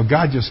amazing how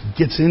God just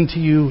gets into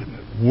you,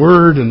 the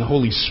Word and the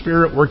Holy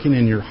Spirit working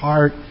in your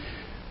heart?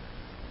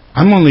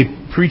 I'm only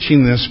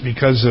preaching this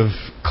because of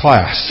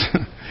class.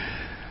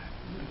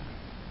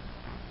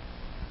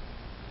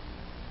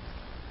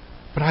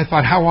 But I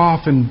thought, how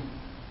often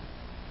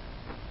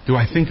do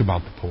I think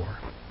about the poor?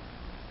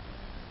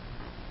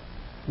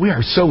 We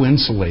are so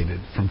insulated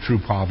from true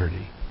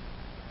poverty.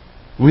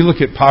 We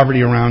look at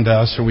poverty around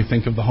us, or we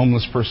think of the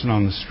homeless person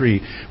on the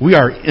street. We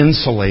are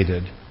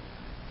insulated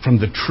from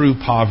the true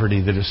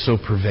poverty that is so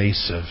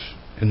pervasive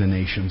in the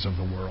nations of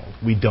the world.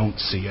 We don't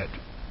see it.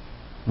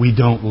 We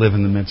don't live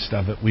in the midst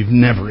of it. We've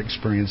never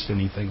experienced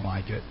anything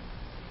like it.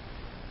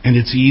 And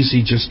it's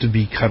easy just to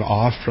be cut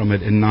off from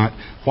it and not,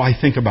 why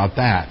think about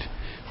that?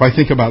 Why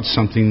think about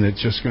something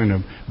that's just going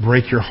to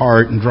break your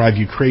heart and drive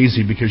you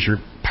crazy because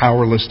you're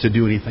powerless to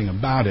do anything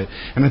about it?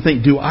 And I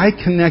think, do I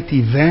connect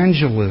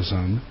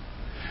evangelism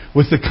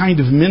with the kind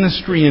of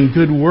ministry and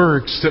good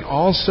works that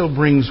also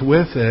brings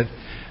with it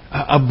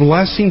a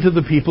blessing to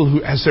the people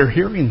who, as they're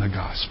hearing the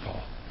gospel?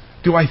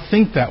 Do I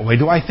think that way?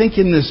 Do I think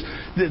in this,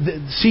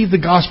 see the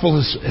gospel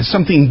as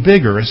something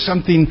bigger, as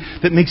something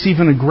that makes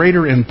even a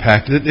greater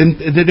impact,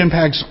 that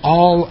impacts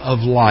all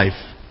of life?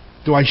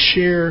 Do I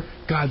share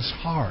God's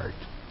heart?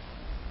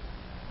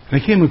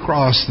 And I came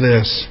across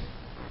this.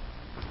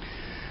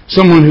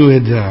 Someone who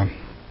had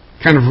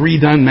kind of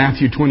redone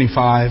Matthew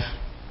 25.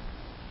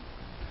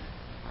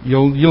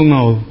 You'll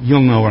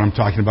know what I'm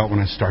talking about when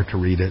I start to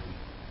read it.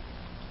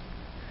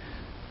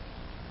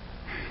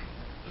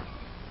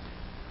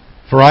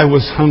 For I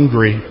was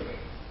hungry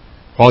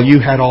while you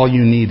had all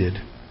you needed.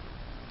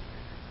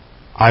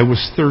 I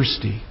was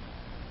thirsty,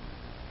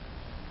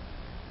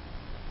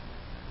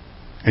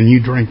 and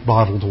you drank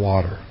bottled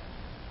water.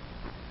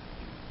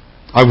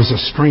 I was a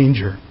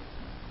stranger,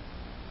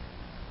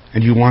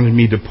 and you wanted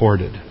me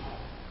deported.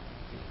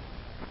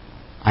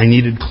 I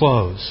needed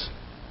clothes,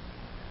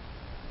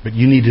 but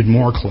you needed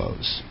more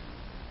clothes.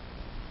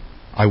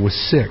 I was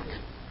sick,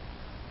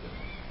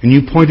 and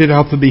you pointed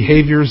out the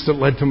behaviors that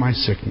led to my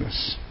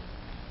sickness.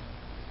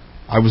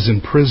 I was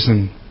in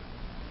prison,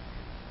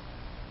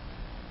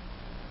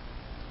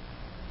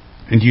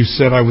 and you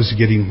said I was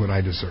getting what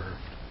I deserved.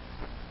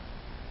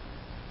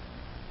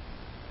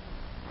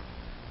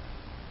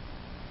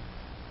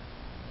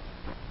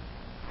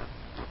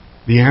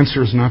 The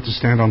answer is not to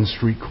stand on the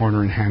street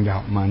corner and hand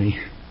out money.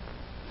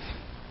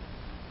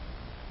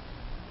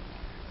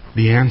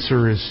 The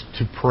answer is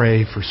to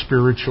pray for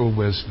spiritual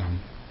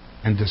wisdom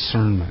and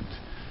discernment,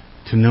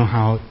 to know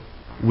how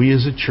we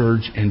as a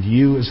church and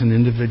you as an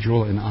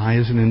individual and I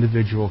as an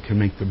individual can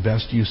make the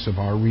best use of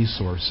our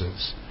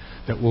resources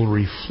that will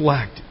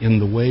reflect in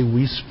the way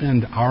we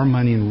spend our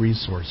money and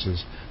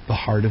resources the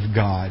heart of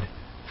God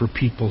for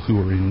people who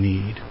are in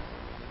need.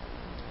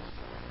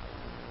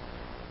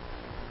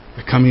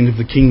 The coming of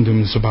the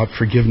kingdom is about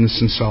forgiveness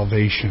and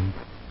salvation,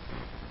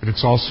 but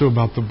it's also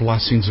about the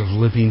blessings of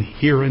living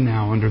here and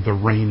now under the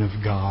reign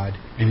of God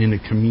and in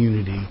a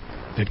community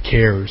that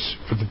cares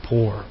for the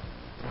poor.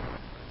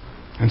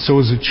 And so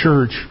as a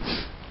church,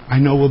 I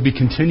know we'll be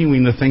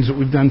continuing the things that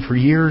we've done for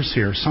years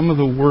here. Some of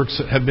the works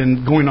that have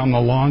been going on the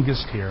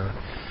longest here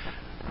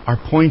are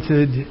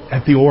pointed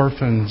at the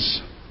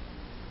orphans,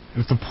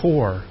 at the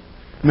poor.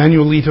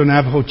 Manuelito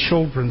Navajo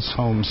Children's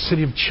Home,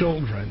 City of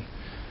Children.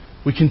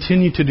 We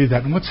continue to do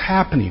that. And what's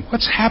happening?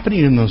 What's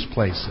happening in those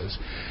places?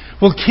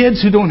 Well,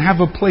 kids who don't have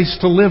a place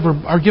to live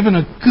are given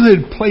a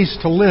good place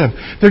to live.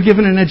 They're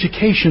given an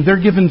education.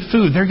 They're given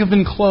food. They're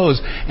given clothes.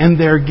 And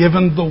they're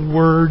given the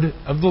Word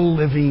of the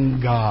living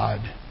God.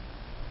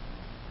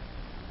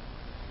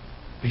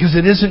 Because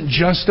it isn't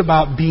just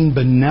about being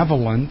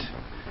benevolent.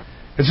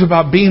 It's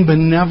about being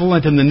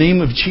benevolent in the name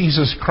of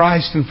Jesus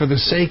Christ and for the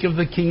sake of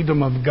the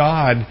kingdom of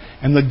God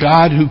and the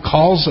God who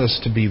calls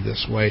us to be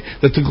this way.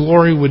 That the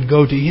glory would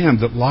go to Him.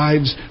 That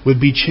lives would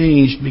be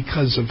changed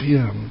because of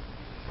Him.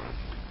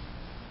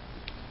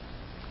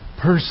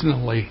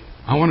 Personally,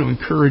 I want to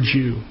encourage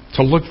you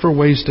to look for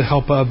ways to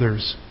help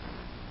others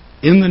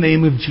in the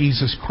name of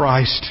Jesus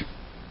Christ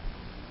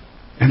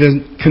and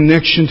in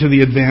connection to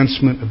the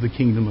advancement of the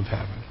kingdom of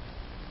heaven.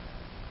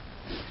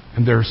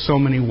 And there are so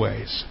many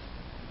ways.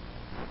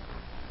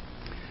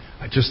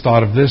 I just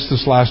thought of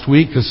this last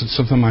week because it's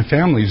something my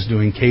family is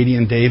doing. Katie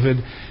and David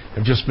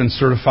have just been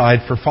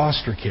certified for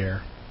foster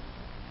care.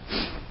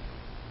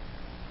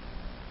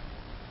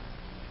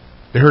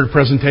 They heard a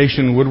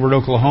presentation in Woodward,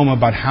 Oklahoma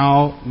about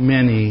how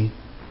many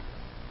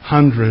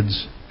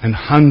hundreds and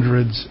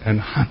hundreds and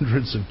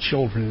hundreds of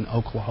children in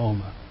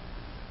Oklahoma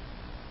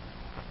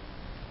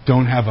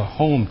don't have a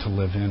home to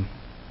live in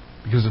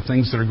because of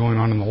things that are going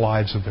on in the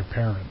lives of their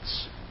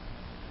parents.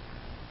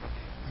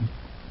 I'm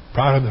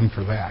proud of them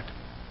for that.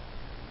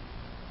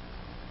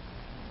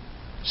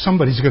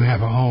 Somebody's going to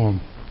have a home.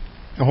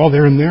 And while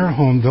they're in their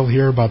home, they'll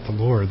hear about the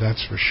Lord,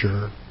 that's for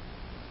sure.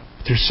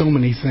 But there's so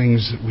many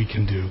things that we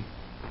can do.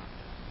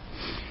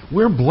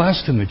 We're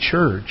blessed in the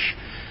church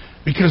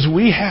because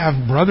we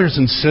have brothers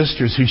and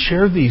sisters who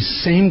share these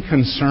same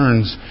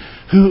concerns,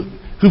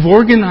 who've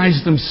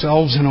organized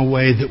themselves in a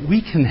way that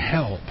we can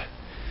help.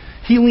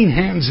 Healing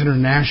Hands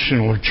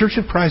International or Church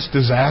of Christ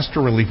Disaster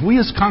Relief, we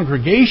as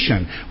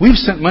congregation, we've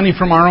sent money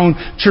from our own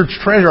church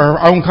treasury, our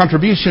own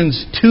contributions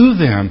to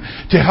them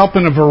to help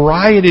in a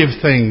variety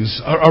of things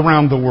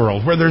around the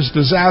world, where there's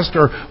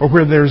disaster or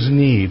where there's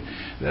need.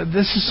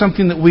 This is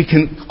something that we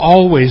can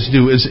always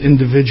do as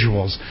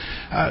individuals.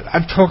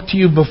 I've talked to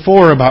you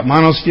before about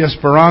Manos de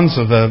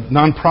Esperanza, the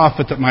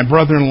nonprofit that my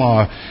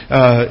brother-in-law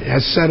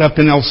has set up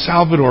in El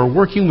Salvador,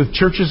 working with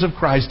churches of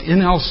Christ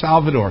in El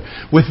Salvador,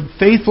 with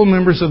faithful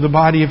members of the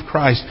body of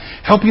Christ,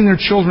 helping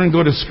their children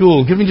go to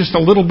school, giving just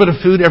a little bit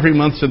of food every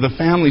month to the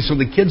family so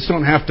the kids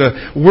don't have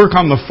to work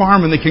on the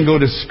farm and they can go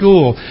to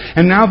school.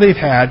 And now they've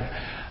had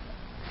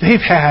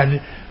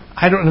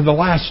I don't know, the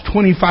last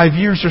 25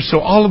 years or so,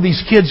 all of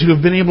these kids who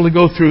have been able to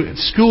go through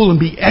school and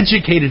be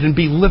educated and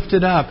be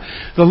lifted up.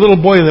 The little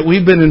boy that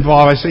we've been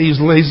involved, I say he's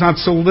not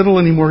so little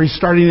anymore. He's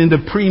starting into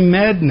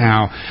pre-med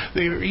now.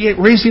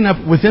 Raising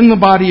up within the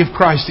body of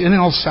Christ in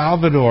El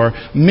Salvador,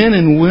 men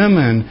and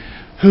women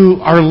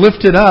who are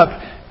lifted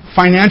up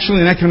financially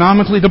and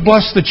economically to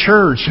bless the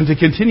church and to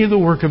continue the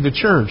work of the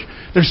church.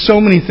 There's so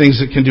many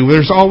things that can do.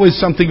 There's always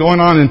something going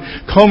on in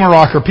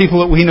Comarock or people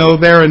that we know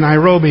there in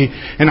Nairobi.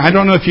 And I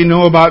don't know if you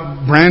know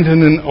about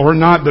Brandon or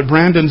not, but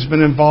Brandon's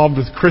been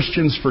involved with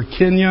Christians for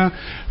Kenya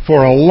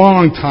for a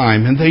long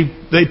time. And they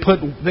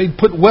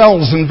put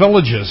wells in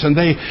villages and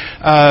they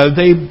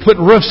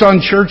put roofs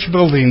on church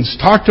buildings.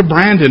 Talk to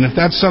Brandon if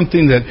that's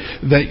something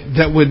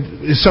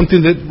is something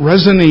that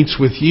resonates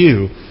with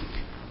you.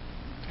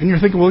 And you're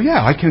thinking, well,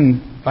 yeah, I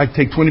can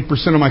take 20%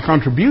 of my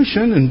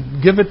contribution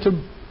and give it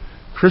to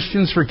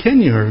Christians for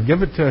Kenya, or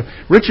give it to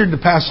Richard to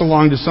pass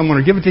along to someone,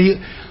 or give it to you.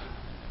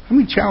 Let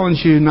me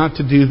challenge you not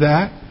to do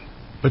that,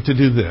 but to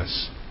do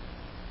this.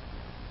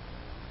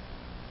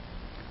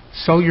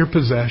 Sell your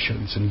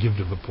possessions and give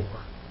to the poor.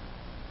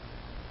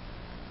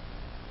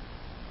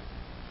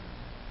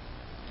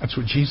 That's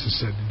what Jesus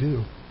said to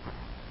do.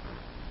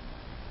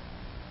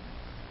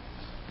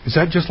 Is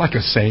that just like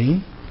a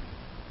saying?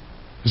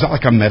 Is that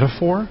like a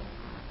metaphor?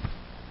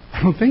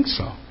 I don't think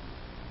so.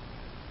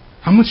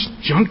 How much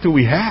junk do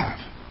we have?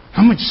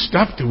 How much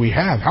stuff do we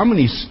have? How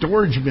many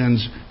storage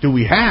bins do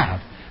we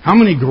have? How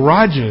many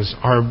garages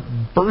are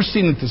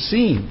bursting at the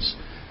seams?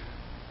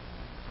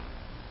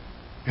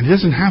 And it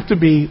doesn't have to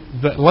be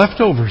the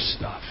leftover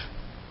stuff.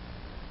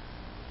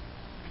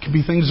 It can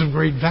be things of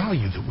great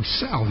value that we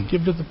sell and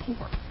give to the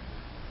poor.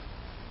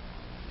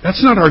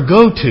 That's not our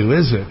go-to,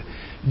 is it?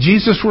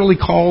 Jesus really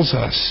calls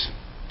us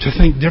to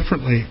think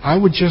differently. I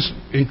would just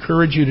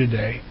encourage you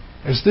today,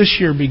 as this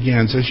year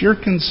begins, as you're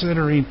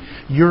considering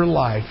your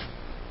life,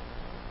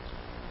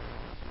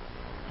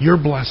 your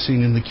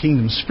blessing in the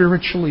kingdom,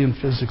 spiritually and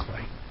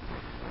physically,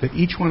 that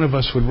each one of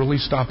us would really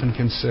stop and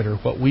consider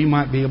what we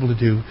might be able to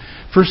do.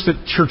 First,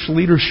 that church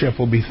leadership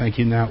will be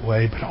thinking that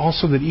way, but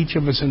also that each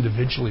of us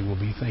individually will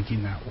be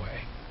thinking that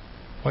way.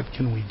 What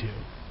can we do?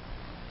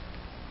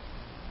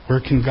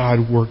 Where can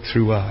God work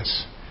through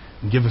us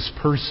and give us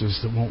purses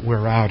that won't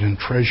wear out and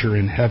treasure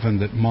in heaven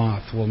that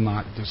moth will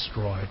not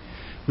destroy?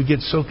 We get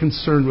so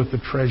concerned with the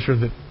treasure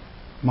that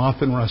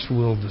moth and rust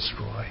will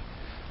destroy.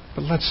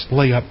 But let's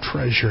lay up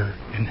treasure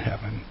in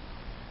heaven.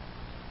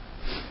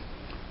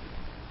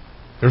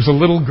 There's a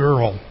little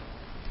girl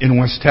in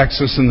West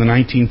Texas in the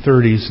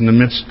 1930s, in the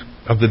midst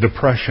of the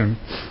Depression,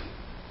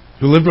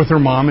 who lived with her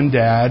mom and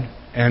dad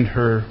and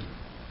her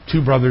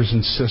 2 brothers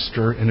and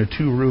sister in a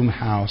 2-room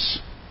house.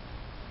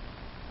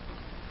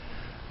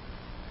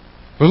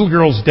 The little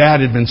girl's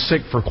dad had been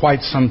sick for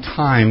quite some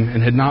time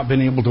and had not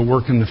been able to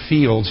work in the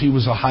fields. He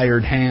was a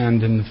hired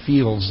hand in the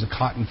fields, the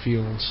cotton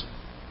fields.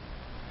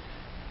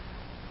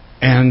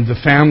 And the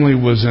family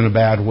was in a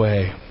bad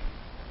way.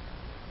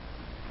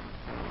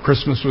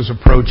 Christmas was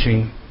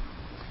approaching.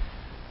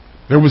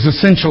 There was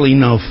essentially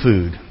no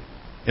food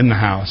in the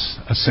house,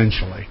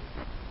 essentially.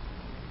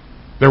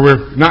 There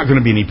were not going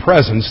to be any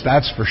presents,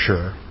 that's for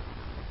sure.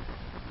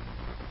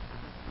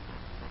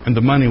 And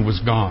the money was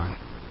gone.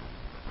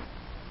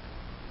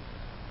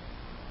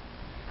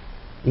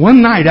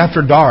 One night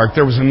after dark,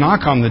 there was a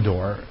knock on the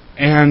door,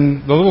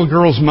 and the little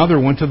girl's mother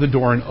went to the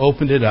door and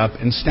opened it up,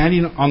 and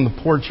standing on the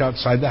porch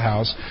outside the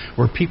house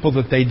were people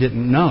that they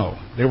didn't know.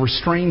 They were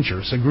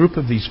strangers, a group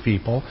of these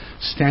people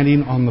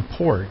standing on the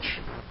porch.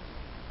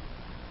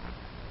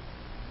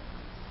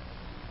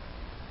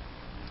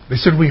 They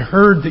said, "We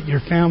heard that your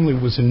family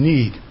was in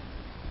need."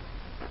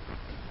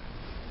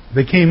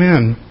 They came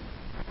in.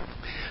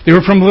 They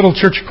were from the Little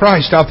Church of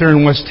Christ out there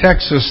in West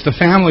Texas. The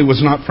family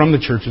was not from the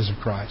Churches of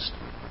Christ.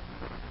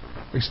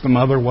 At least the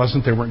mother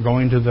wasn't. They weren't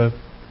going to the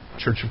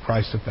Church of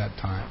Christ at that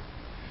time.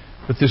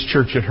 But this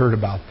church had heard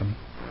about them.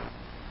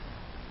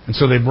 And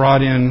so they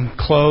brought in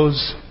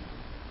clothes.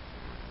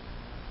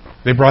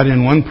 They brought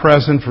in one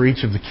present for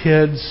each of the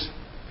kids.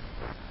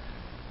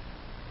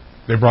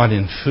 They brought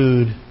in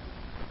food.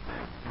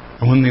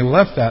 And when they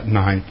left that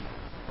night,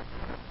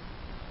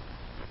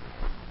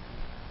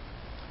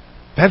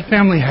 that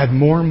family had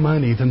more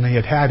money than they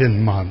had had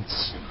in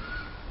months.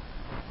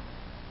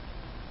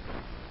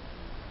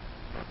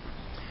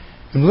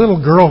 And the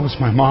little girl was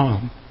my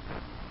mom.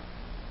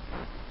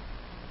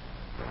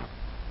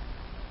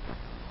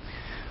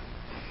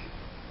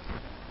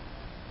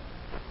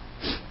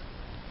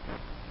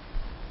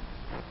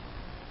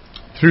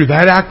 Through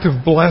that act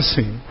of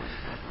blessing,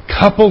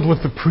 coupled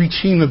with the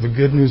preaching of the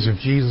good news of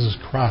Jesus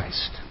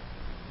Christ,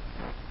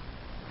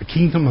 the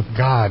kingdom of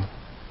God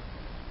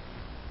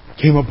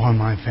came upon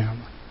my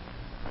family.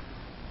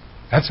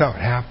 That's how it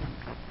happened.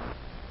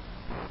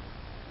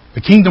 The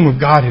kingdom of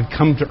God had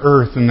come to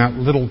earth in that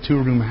little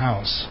 2-room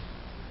house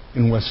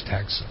in West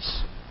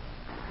Texas.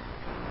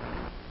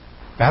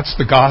 That's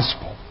the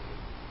gospel.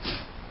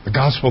 The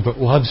gospel that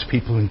loves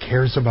people and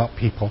cares about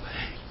people.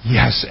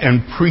 Yes,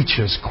 and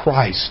preaches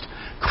Christ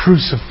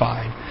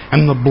crucified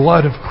and the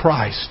blood of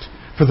Christ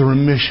for the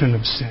remission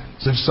of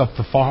sins. Lifts up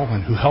the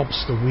fallen, who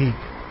helps the weak,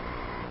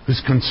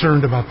 who's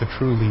concerned about the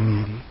truly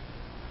needy.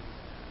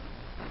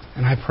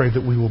 And I pray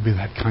that we will be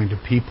that kind of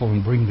people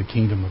and bring the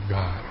kingdom of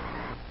God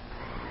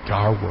to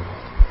our world.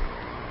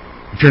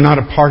 If you're not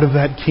a part of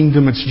that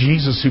kingdom, it's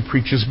Jesus who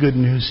preaches good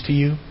news to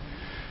you.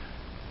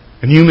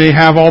 And you may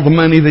have all the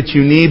money that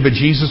you need, but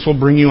Jesus will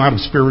bring you out of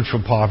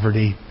spiritual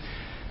poverty.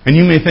 And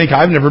you may think,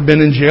 I've never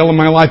been in jail in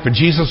my life, but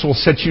Jesus will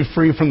set you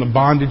free from the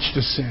bondage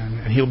to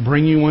sin. And He'll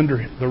bring you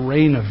under the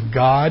reign of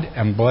God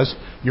and bless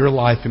your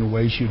life in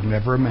ways you'd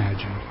never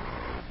imagined.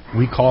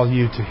 We call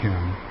you to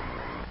Him.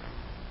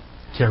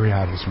 Carry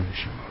out His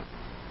mission.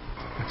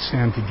 Let's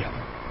stand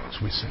together as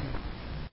we sing.